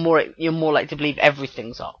 then you're more likely to believe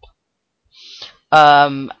everything's up.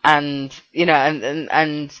 And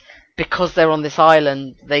because they're on this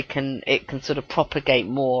island, it can sort of propagate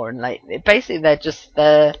more, and like basically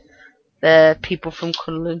they're people from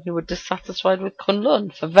Kunlun who were dissatisfied with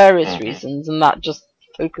Kunlun for various reasons, and that just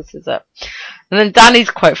focuses it. And then Danny's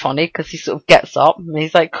quite funny because he sort of gets up and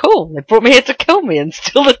he's like, "Cool, they brought me here to kill me and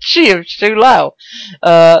steal the chi of Shu Lao,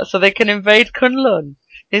 so they can invade Kunlun."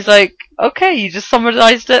 He's like, "Okay, you just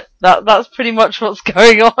summarized it. That's pretty much what's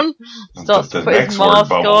going on." Starts to put his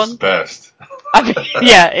mask on. Best. I mean,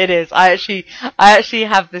 yeah, it is. I actually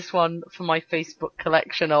have this one for my Facebook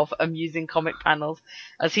collection of amusing comic panels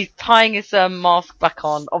as he's tying his mask back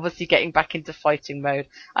on, obviously getting back into fighting mode.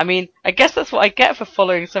 I mean, I guess that's what I get for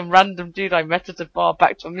following some random dude I met at a bar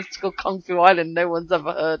back to a mystical Kung Fu island no one's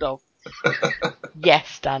ever heard of.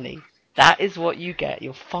 Yes, Danny, that is what you get.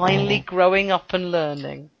 You're finally growing up and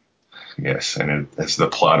learning. Yes, and it's the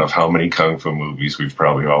plot of how many Kung Fu movies we've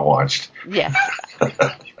probably all watched. Yes.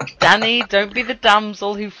 Danny, don't be the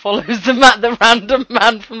damsel who follows the random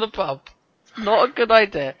man from the pub. It's not a good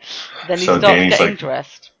idea. Then he starts getting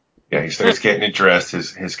dressed. Yeah, he starts getting it dressed.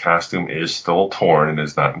 His costume is still torn and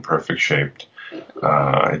is not in perfect shape.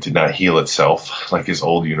 It did not heal itself like his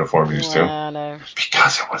old uniform used to. Yeah, I know.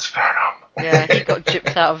 Because it was Venom. Yeah, he got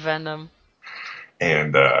gypped out of Venom.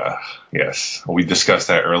 And, yes, we discussed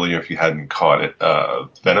that earlier if you hadn't caught it.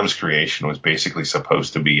 Venom's creation was basically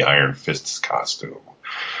supposed to be Iron Fist's costume.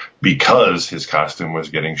 Because his costume was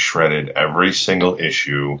getting shredded every single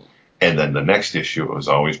issue, and then the next issue it was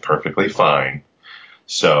always perfectly fine.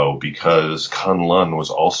 So, because Kunlun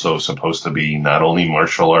was also supposed to be not only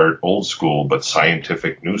martial art old school, but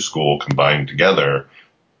scientific new school combined together,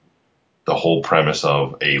 the whole premise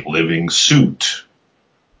of a living suit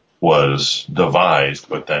was devised,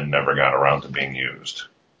 but then never got around to being used.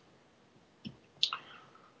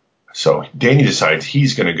 So Danny decides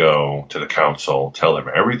he's going to go to the council, tell them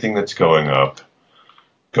everything that's going on,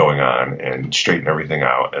 and straighten everything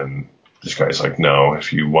out. And this guy's like, no,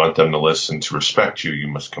 if you want them to listen, to respect you, you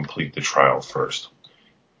must complete the trial first.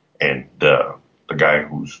 And the guy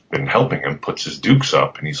who's been helping him puts his dukes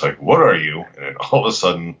up, and he's like, what are you? And then all of a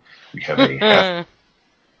sudden, we have a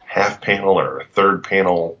half panel or a third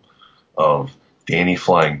panel of Danny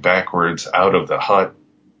flying backwards out of the hut,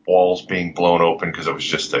 walls being blown open because it was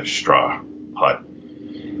just a straw hut,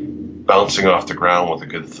 bouncing off the ground with a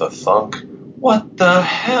good thunk. What the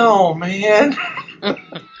hell, man?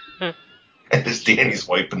 And as Danny's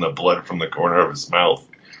wiping the blood from the corner of his mouth.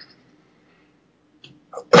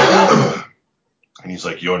 And he's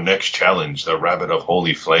like, your next challenge, the Rabbit of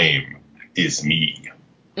Holy Flame, is me.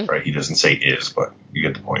 Right? He doesn't say is, but you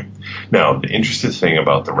get the point. Now, the interesting thing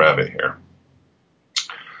about the rabbit here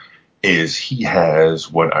is he has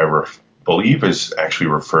what I believe is actually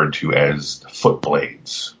referred to as foot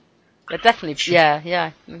blades. Definitely, yeah,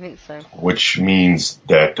 I think so. Which means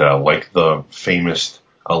that, like the famous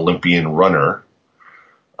Olympian runner,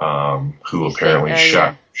 who apparently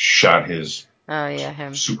shot his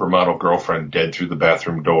him. supermodel girlfriend dead through the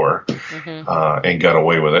bathroom door, and got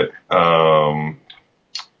away with it.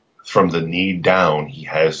 From the knee down, he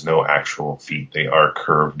has no actual feet. They are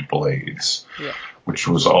curved blades. Yeah. Which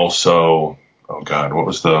was also, oh God, what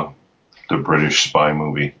was the British spy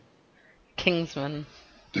movie? Kingsman.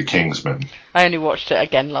 The Kingsman. I only watched it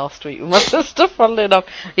again last week with my sister, funnily enough.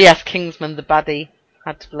 Yes, Kingsman, the baddie,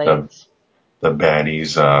 had blades. The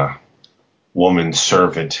baddie's woman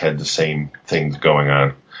servant had the same things going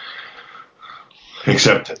on.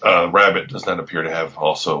 Except Rabbit does not appear to have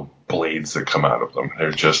also blades that come out of them.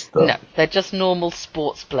 They're just... No, they're just normal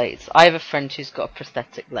sports blades. I have a friend who's got a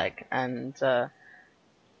prosthetic leg, and these are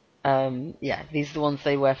the ones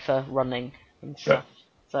they wear for running and stuff. Yeah.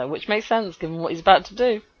 So, which makes sense given what he's about to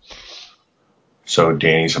do. So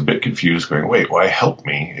Danny's a bit confused, going, wait, why help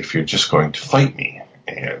me if you're just going to fight me?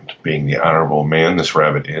 And being the honorable man this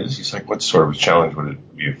Rabbit is, he's like, what sort of a challenge would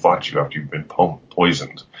it be to fight you after you've been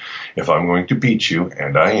poisoned? If I'm going to beat you,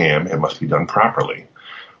 and I am, it must be done properly,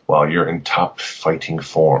 while you're in top fighting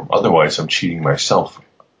form. Otherwise, I'm cheating myself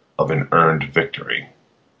of an earned victory.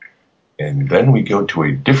 And then we go to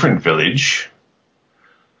a different village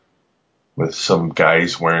with some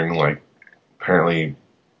guys wearing, like, apparently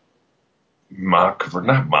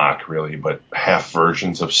not mock really, but half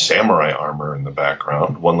versions of samurai armor in the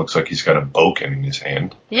background. One looks like he's got a bokken in his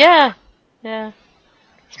hand. Yeah.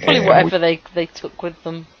 It's probably whatever they took with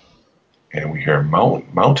them. And we hear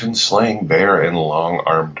mountain slaying bear and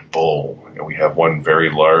long-armed bull. And we have one very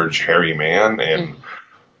large hairy man and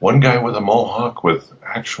one guy with a mohawk with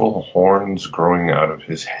actual horns growing out of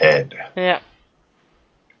his head. Yeah.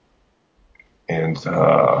 And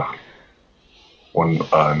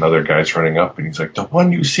another guy's running up, and he's like, "The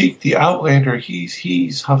one you seek, the Outlander,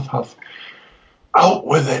 he's huff huff. Out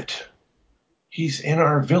with it! He's in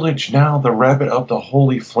our village now. The Rabbit of the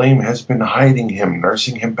Holy Flame has been hiding him,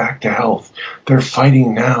 nursing him back to health. They're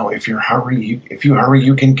fighting now. If you hurry,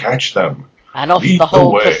 you can catch them." And off the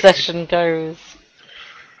whole procession goes.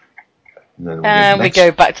 And we go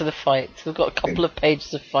back to the fight. We've got a couple of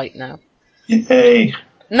pages of fight now. Yay!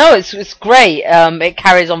 No, it's great. It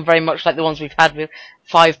carries on very much like the ones we've had with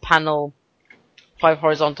 5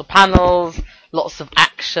 horizontal panels, lots of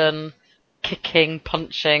action, kicking,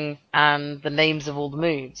 punching, and the names of all the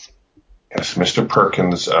moves. Yes, Mr.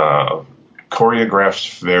 Perkins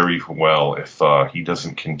choreographs very well. If he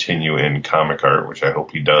doesn't continue in comic art, which I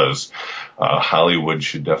hope he does, Hollywood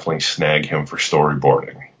should definitely snag him for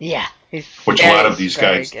storyboarding. Yeah. Which a lot of these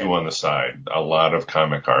guys do on the side. A lot of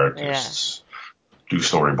comic artists do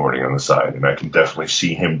storyboarding on the side, and I can definitely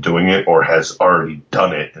see him doing it or has already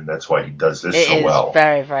done it, and that's why he does this so well. It is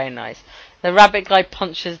very, very nice. The Rabbit guy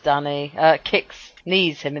punches Danny,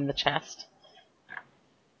 knees him in the chest.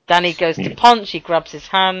 Danny goes to punch, he grabs his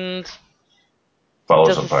hand,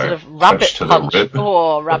 follows does a sort of rabbit punch.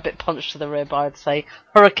 Oh, rabbit punch to the rib, I'd say.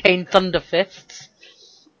 Hurricane Thunder Fists,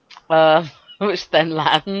 which then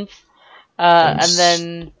lands. And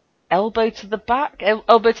then elbow to the back,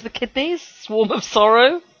 elbow to the kidneys, Swarm of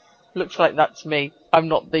Sorrow. Looks like that to me. I'm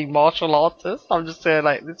not the martial artist. I'm just saying,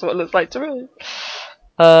 like, this is what it looks like to me.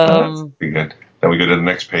 That's pretty good. Then we go to the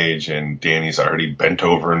next page, and Danny's already bent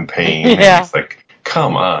over in pain. Yeah. And he's like,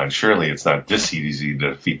 "Come on, surely it's not this easy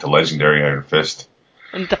to defeat the legendary Iron Fist."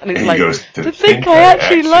 And Danny's like, goes, "To think I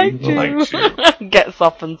actually liked you." Gets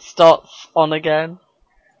up and starts on again.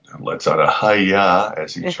 Lets out a hi-ya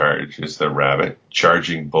as he charges the Rabbit.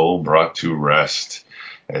 Charging Bull brought to rest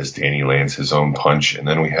as Danny lands his own punch. And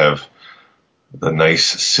then we have the nice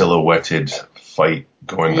silhouetted fight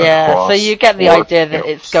going across. Yeah, so you get the idea that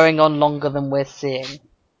it's going on longer than we're seeing.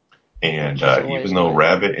 And even though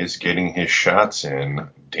Rabbit is getting his shots in,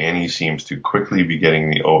 Danny seems to quickly be getting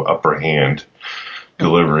the upper hand,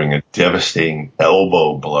 delivering a devastating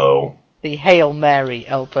elbow blow. The Hail Mary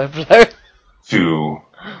elbow blow. To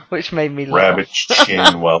which made me laugh. Rabbit's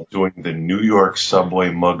chin while doing the New York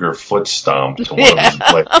subway mugger foot stomp to one of his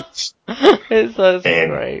blades. It's so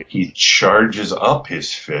great. He charges up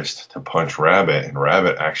his fist to punch Rabbit, and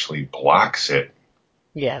Rabbit actually blocks it.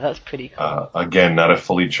 Yeah, that's pretty cool. Again, not a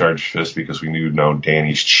fully charged fist because we know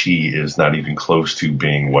Danny's chi is not even close to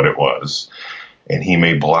being what it was. And he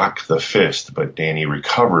may block the fist, but Danny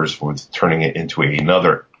recovers with turning it into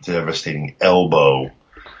another devastating elbow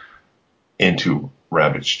into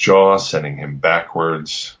Rabbit's jaw, sending him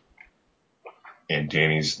backwards. And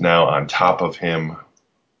Danny's now on top of him.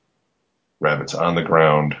 Rabbit's on the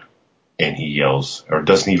ground, and he yells, or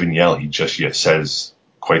doesn't even yell, he just says,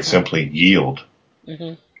 quite simply, "Yield."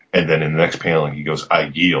 Mm-hmm. And then in the next panel, he goes, "I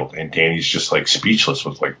yield." And Danny's just like speechless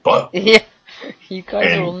with like, "But." Yeah, you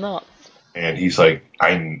guys are all nuts. And he's like,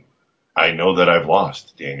 I know that I've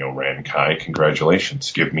lost, Daniel Rankai.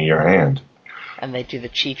 Congratulations. Give me your hand. And they do the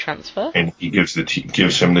chi transfer. And he gives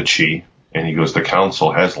him the chi, and he goes, "The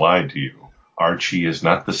council has lied to you. Our chi is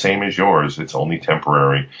not the same as yours. It's only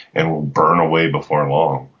temporary and will burn away before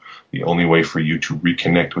long. The only way for you to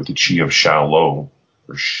reconnect with the chi of Shao Lo,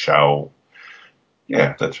 or Shao,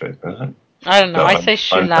 yeah, that's right, isn't it? I don't know. I say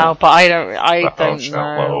Shu Lao, but I don't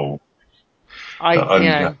know.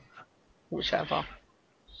 Whichever.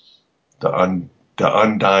 The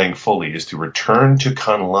undying fully is to return to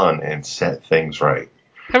Kunlun and set things right."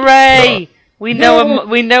 Hooray! We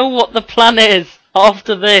know what the plan is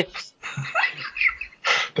after this.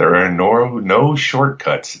 There are no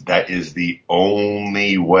shortcuts. That is the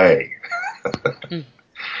only way.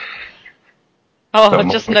 I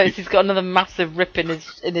just noticed he's got another massive rip in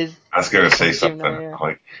his. I was going to say something.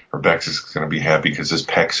 Like Rebecca's going to be happy because his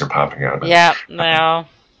pecs are popping out. Yeah, they are.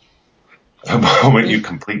 The moment you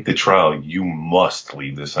complete the trial, you must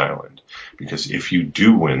leave this island. Because if you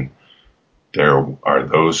do win, there are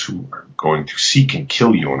those who are going to seek and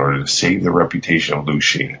kill you in order to save the reputation of Lu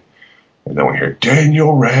Xi. And then we hear,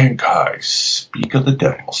 "Daniel Rankai, speak of the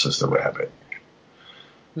devil," says the Rabbit.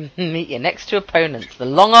 Meet your next two opponents, the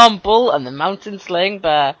long-armed bull and the mountain-slaying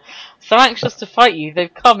bear. So anxious to fight you,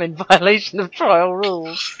 they've come in violation of trial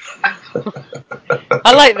rules.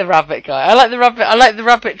 I like the Rabbit guy. I like the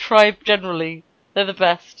Rabbit tribe generally. They're the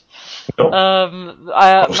best.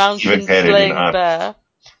 Mountain-slaying bear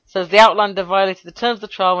says the Outlander violated the terms of the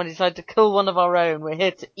trial when he decided to kill one of our own. We're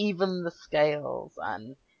here to even the scales.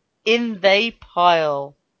 And In they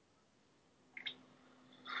pile.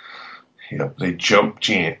 Yep, they jump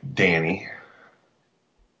Danny.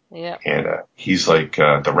 Yeah. And he's like,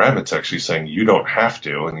 the rabbit's actually saying, "You don't have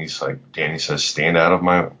to." And he's like, Danny says, "Stay out of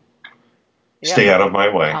my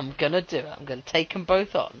way. I'm gonna do it. I'm gonna take them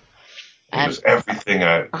both on." Because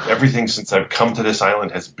everything since I've come to this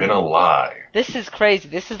island has been a lie. This is crazy.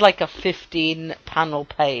 This is like a 15-panel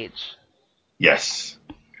page. Yes.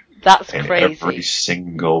 That's and crazy. Every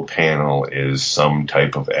single panel is some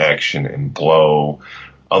type of action and blow,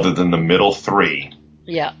 other than the middle 3.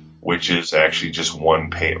 Yeah. Which is actually just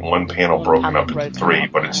one panel broken up into 3,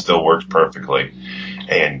 but it still works perfectly.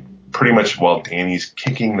 And pretty much while Danny's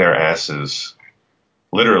kicking their asses,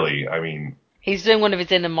 literally, I mean, he's doing one of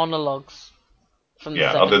his inner monologues from the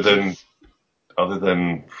 70s. Other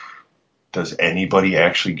than, does anybody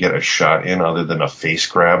actually get a shot in other than a face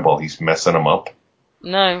grab while he's messing them up?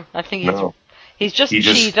 No, I think he's just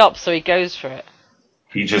cheated up, so he goes for it.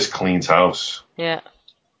 He just cleans house. Yeah.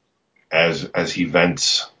 As he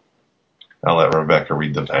vents. I'll let Rebecca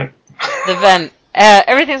read the vent. The vent.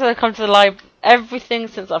 Everything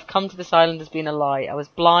since I've come to this island has been a lie. I was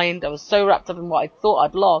blind. I was so wrapped up in what I thought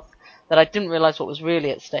I'd lost that I didn't realize what was really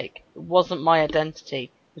at stake. It wasn't my identity.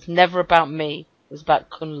 It was never about me. It was about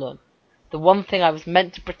Kunlun. The one thing I was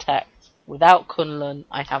meant to protect. Without Kunlun,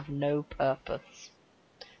 I have no purpose.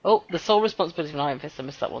 Oh, the sole responsibility of an Iron Fist. I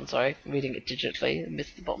missed that one, sorry. Reading it digitally. I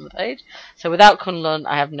missed the bottom of the page. So without Kunlun,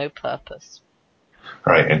 I have no purpose.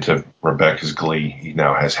 Right, and to Rebecca's glee, he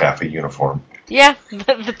now has half a uniform. Yeah,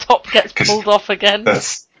 the top gets pulled off again.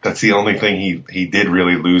 That's the only thing he did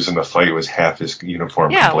really lose in the fight was half his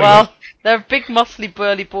uniform completely. Well, they're big, muscly,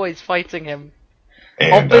 burly boys fighting him.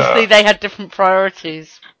 And, obviously, they had different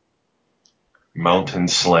priorities. Mountain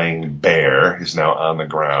Slaying Bear is now on the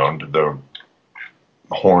ground. The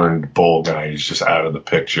horned bull guy is just out of the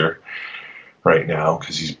picture right now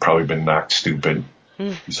because he's probably been knocked stupid.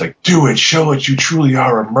 He's like, "Do it, show it, you truly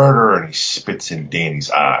are a murderer," and he spits in Danny's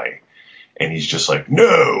eye. And he's just like,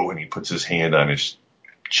 "No," and he puts his hand on his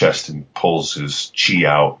chest and pulls his chi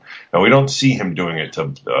out. Now, we don't see him doing it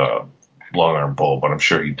to Long Arm Bull, but I'm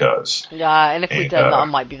sure he does. Yeah, and if we don't, that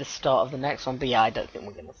might be the start of the next one, but yeah, I don't think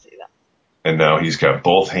we're going to see that. And now he's got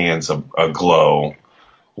both hands aglow.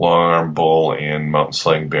 Long Arm Bull and Mountain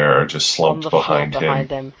Slaying Bear are just slumped behind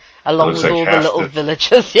him. Along with all the little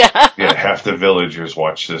villagers, yeah. Yeah, half the villagers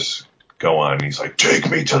watch this go on. He's like, "Take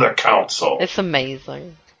me to the council." It's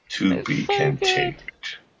amazing. To be continued.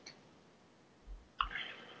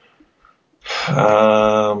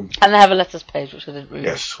 And they have a letters page, which I didn't read.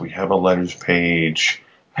 Yes, we have a letters page.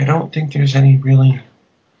 I don't think there's any really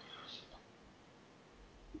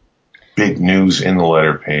big news in the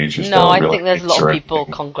letter page. No, I think there's a lot of people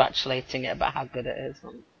congratulating it about how good it is.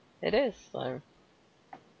 It is, so.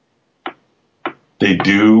 They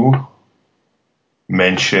do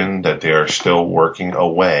mention that they are still working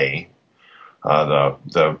away.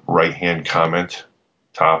 The right-hand comment,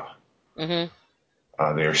 top.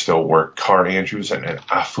 Mm-hmm. They are still Car Andrews and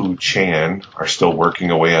Afu Chan are still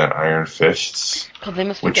working away on Iron Fists. God, they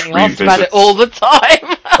must be getting asked about it all the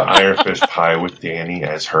time. The Iron Fist pie with Danny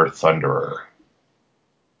as her Thunderer.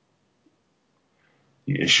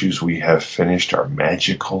 The issues we have finished are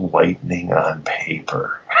magical lightning on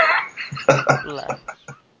paper.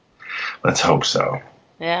 Let's hope so.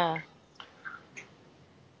 Yeah.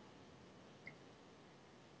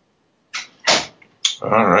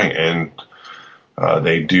 All right, and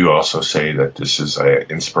they do also say that this is an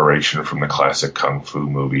inspiration from the classic kung fu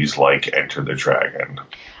movies like Enter the Dragon.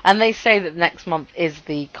 And they say that next month is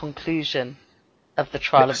the conclusion of the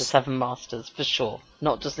Trial of the Seven Masters, for sure.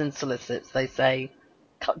 Not just in solicits. They say,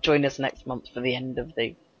 join us next month for the end of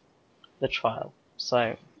the trial.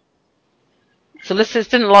 So, solicitors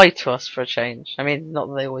didn't lie to us for a change. I mean, not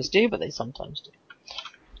that they always do, but they sometimes do.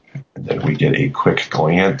 And then we get a quick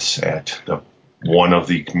glance at one of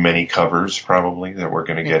the many covers, probably, that we're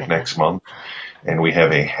going to get next month. And we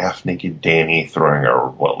have a half-naked Danny throwing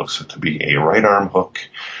what looks to be a right arm hook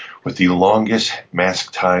with the longest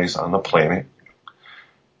mask ties on the planet.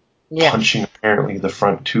 Yes. Punching apparently the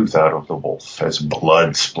front tooth out of the wolf as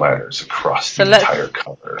blood splatters across the entire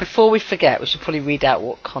cover. Before we forget, we should probably read out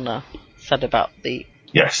what Connor said about the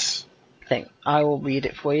thing. I will read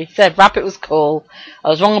it for you. He said, Rabbit was cool. I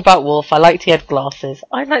was wrong about Wolf. I liked he had glasses.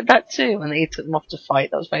 I liked that too. And he took them off to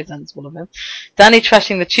fight. That was very sensible of him. Danny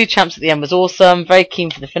trashing the two champs at the end was awesome. Very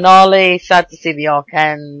keen for the finale. Sad to see the arc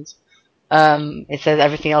end. It says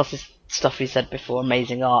everything else is stuff he said before.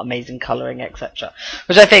 Amazing art, amazing colouring, etc.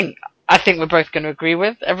 Which I think we're both going to agree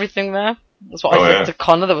with. Everything there. That's what I said to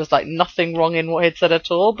Connor. There was like nothing wrong in what he'd said at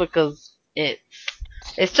all because it's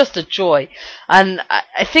It's just a joy. And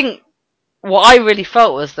I think what I really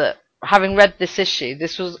felt was that, having read this issue,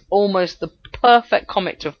 this was almost the perfect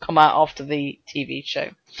comic to have come out after the TV show.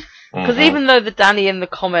 Because even though the Danny in the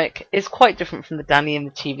comic is quite different from the Danny in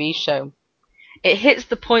the TV show, it hits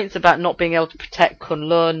the points about not being able to protect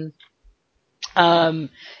Kunlun.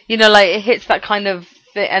 It hits that kind of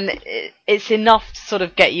thing, and it's enough to sort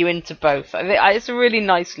of get you into both. It's really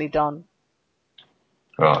nicely done.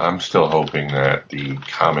 Well, I'm still hoping that the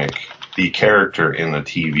character in the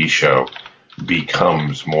TV show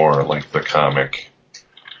becomes more like the comic.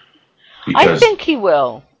 I think he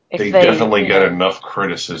will. They definitely get enough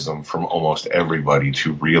criticism from almost everybody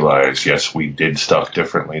to realize, yes, we did stuff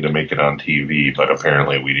differently to make it on TV, but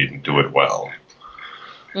apparently we didn't do it well.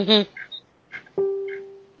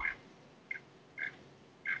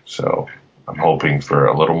 So I'm hoping for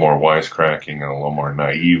a little more wisecracking and a little more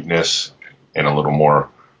naiveness and a little more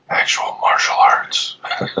actual martial arts.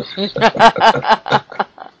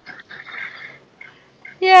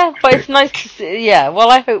 Yeah, but it's nice to see. Yeah,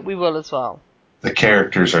 well, I hope we will as well. The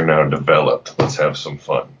characters are now developed. Let's have some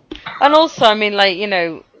fun. And also, I mean,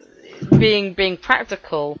 being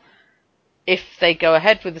practical, if they go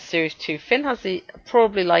ahead with the Series 2, Finn has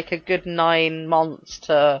probably a good 9 months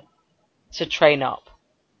to train up.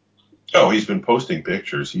 Oh, he's been posting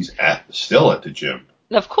pictures. He's still at the gym.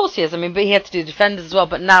 Of course he is. I mean, but he had to do Defenders as well.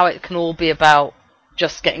 But now it can all be about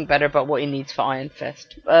just getting better about what he needs for Iron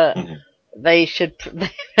Fist. They should put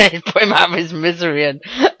him out of his misery and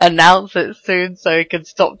announce it soon so he can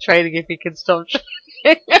stop training if he can stop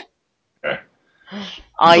training. Okay.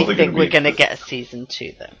 I think we're going to get a season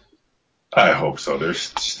 2 though. I hope so. There's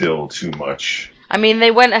still too much. I mean,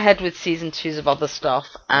 they went ahead with season 2s of other stuff,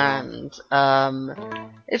 and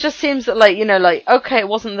it just seems that okay, it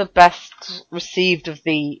wasn't the best received of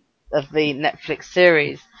the Netflix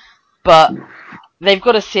series, but they've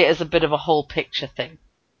got to see it as a bit of a whole picture thing.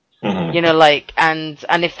 And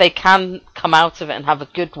if they can come out of it and have a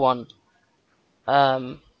good one,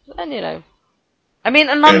 then I mean,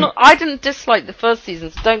 I didn't dislike the first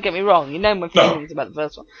season, so don't get me wrong. You know my feelings about the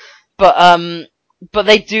first one, but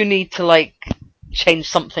they do need to change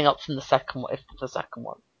something up from the second one. If the second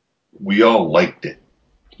one, we all liked it.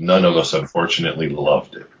 None of us, unfortunately,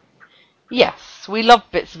 loved it. Yes, we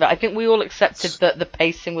loved bits of it. I think we all accepted that the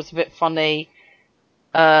pacing was a bit funny.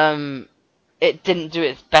 It didn't do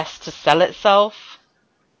its best to sell itself,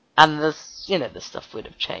 and the stuff would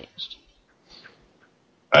have changed.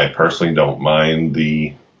 I personally don't mind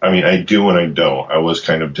I do and I don't. I was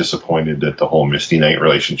kind of disappointed that the whole Misty Knight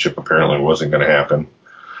relationship apparently wasn't going to happen,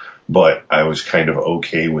 but I was kind of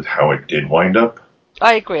okay with how it did wind up.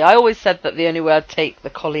 I agree. I always said that the only way I'd take the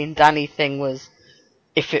Colleen Danny thing was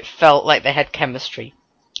if it felt like they had chemistry,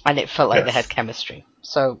 and it felt like they had chemistry.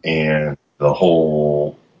 So, and the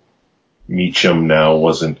whole Meacham now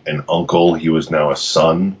wasn't an uncle; he was now a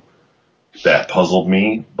son. That puzzled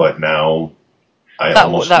me, but now I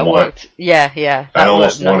almost want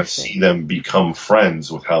to see them become friends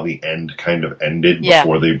with how the end kind of ended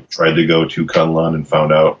before they tried to go to Kunlun and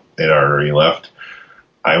found out they'd already left.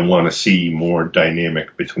 I want to see more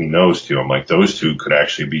dynamic between those two. I'm like, those two could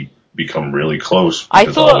actually become really close. I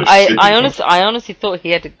honestly thought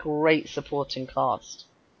he had a great supporting cast.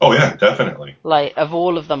 Oh yeah, definitely. Of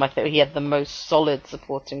all of them, I think he had the most solid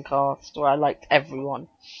supporting cast, where I liked everyone.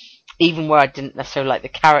 Even where I didn't necessarily like the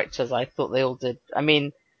characters, I thought they all did. I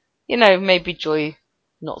mean, maybe Joy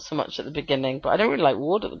not so much at the beginning, but I don't really like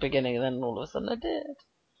Ward at the beginning, and then all of a sudden I did.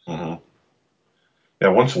 Mm-hmm. Yeah,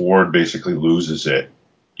 once Ward basically loses it,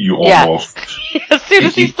 you almost... As soon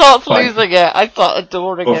as he starts losing it, I start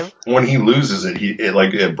adoring him. When he loses it,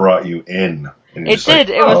 it brought you in. And it did.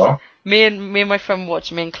 It was me and my friend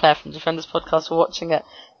watching, me and Claire from Defenders Podcast were watching it,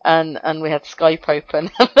 and we had Skype open,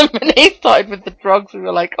 and the minute he started with the drugs, we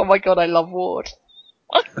were like, oh my god, I love Ward.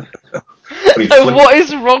 What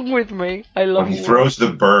is wrong with me? I love When he throws the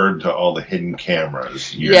bird to all the hidden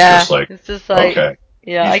cameras, you're just like, okay.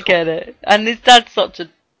 Yeah, I get it. And his dad's such a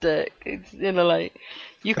dick. It's,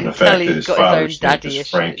 you can tell he's got his own daddy issues.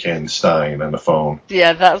 Frankenstein on the phone.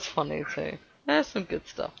 Yeah, that's funny too. There's some good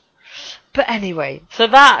stuff. But anyway, so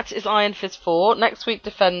that is Iron Fist 4. Next week,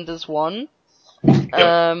 Defenders 1.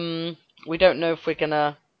 Yep. We don't know what we're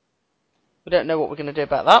gonna do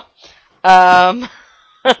about that.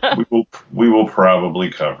 we will probably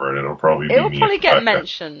cover it. It'll probably get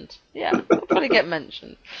mentioned. Yeah, it'll probably get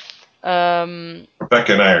mentioned.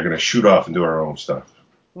 Rebecca and I are going to shoot off and do our own stuff.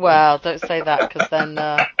 Well, don't say that, because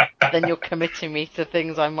then you're committing me to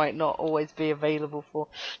things I might not always be available for.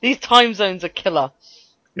 These time zones are killer.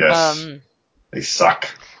 Yes. They suck.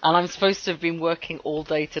 And I'm supposed to have been working all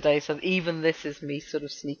day today, so even this is me sort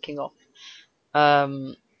of sneaking off.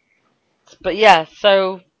 But yeah,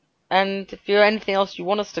 so, and if there's anything else you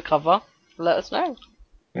want us to cover, let us know.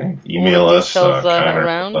 Yeah, email us, drop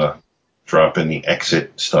in the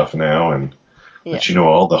exit stuff now, and let you know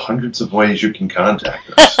all the hundreds of ways you can contact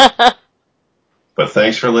us. But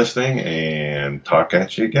thanks for listening, and talk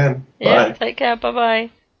at you again. Yeah, bye. Take care. Bye-bye.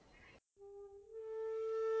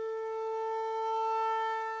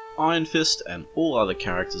 Iron Fist and all other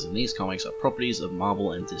characters in these comics are properties of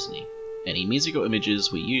Marvel and Disney. Any music or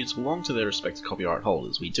images we use belong to their respective copyright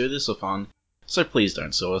holders. We do this for fun, so please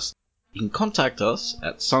don't sue us. You can contact us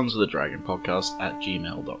at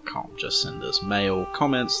sonsofthedragonpodcast@gmail.com. Just send us mail,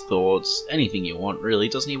 comments, thoughts, anything you want really.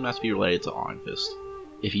 It doesn't even have to be related to Iron Fist.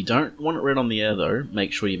 If you don't want it read on the air though,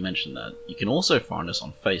 make sure you mention that. You can also find us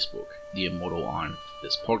on Facebook, the Immortal Iron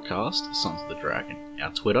Fist Podcast, Sons of the Dragon.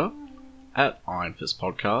 Our Twitter, @Iron Fist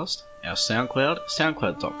Podcast. Our SoundCloud,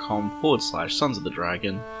 soundcloud.com/Sons of the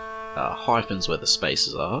Dragon, hyphens where the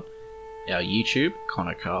spaces are. Our YouTube,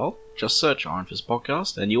 Connor Carl. Just search Iron Fist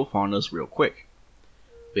Podcast and you'll find us real quick.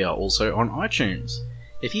 We are also on iTunes.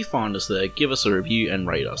 If you find us there, give us a review and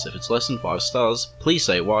rate us. If it's less than 5 stars, please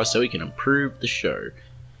say why so we can improve the show.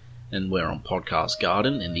 And we're on Podcast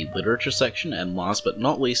Garden in the literature section, and last but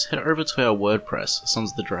not least, head over to our WordPress,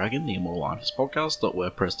 Sons of the Dragon, the Immortal Iron Fist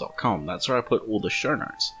Podcast.wordpress.com. That's where I put all the show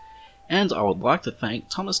notes. And I would like to thank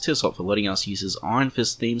Thomas Tissot for letting us use his Iron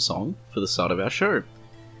Fist theme song for the start of our show.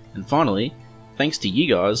 And finally, thanks to you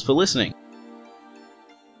guys for listening.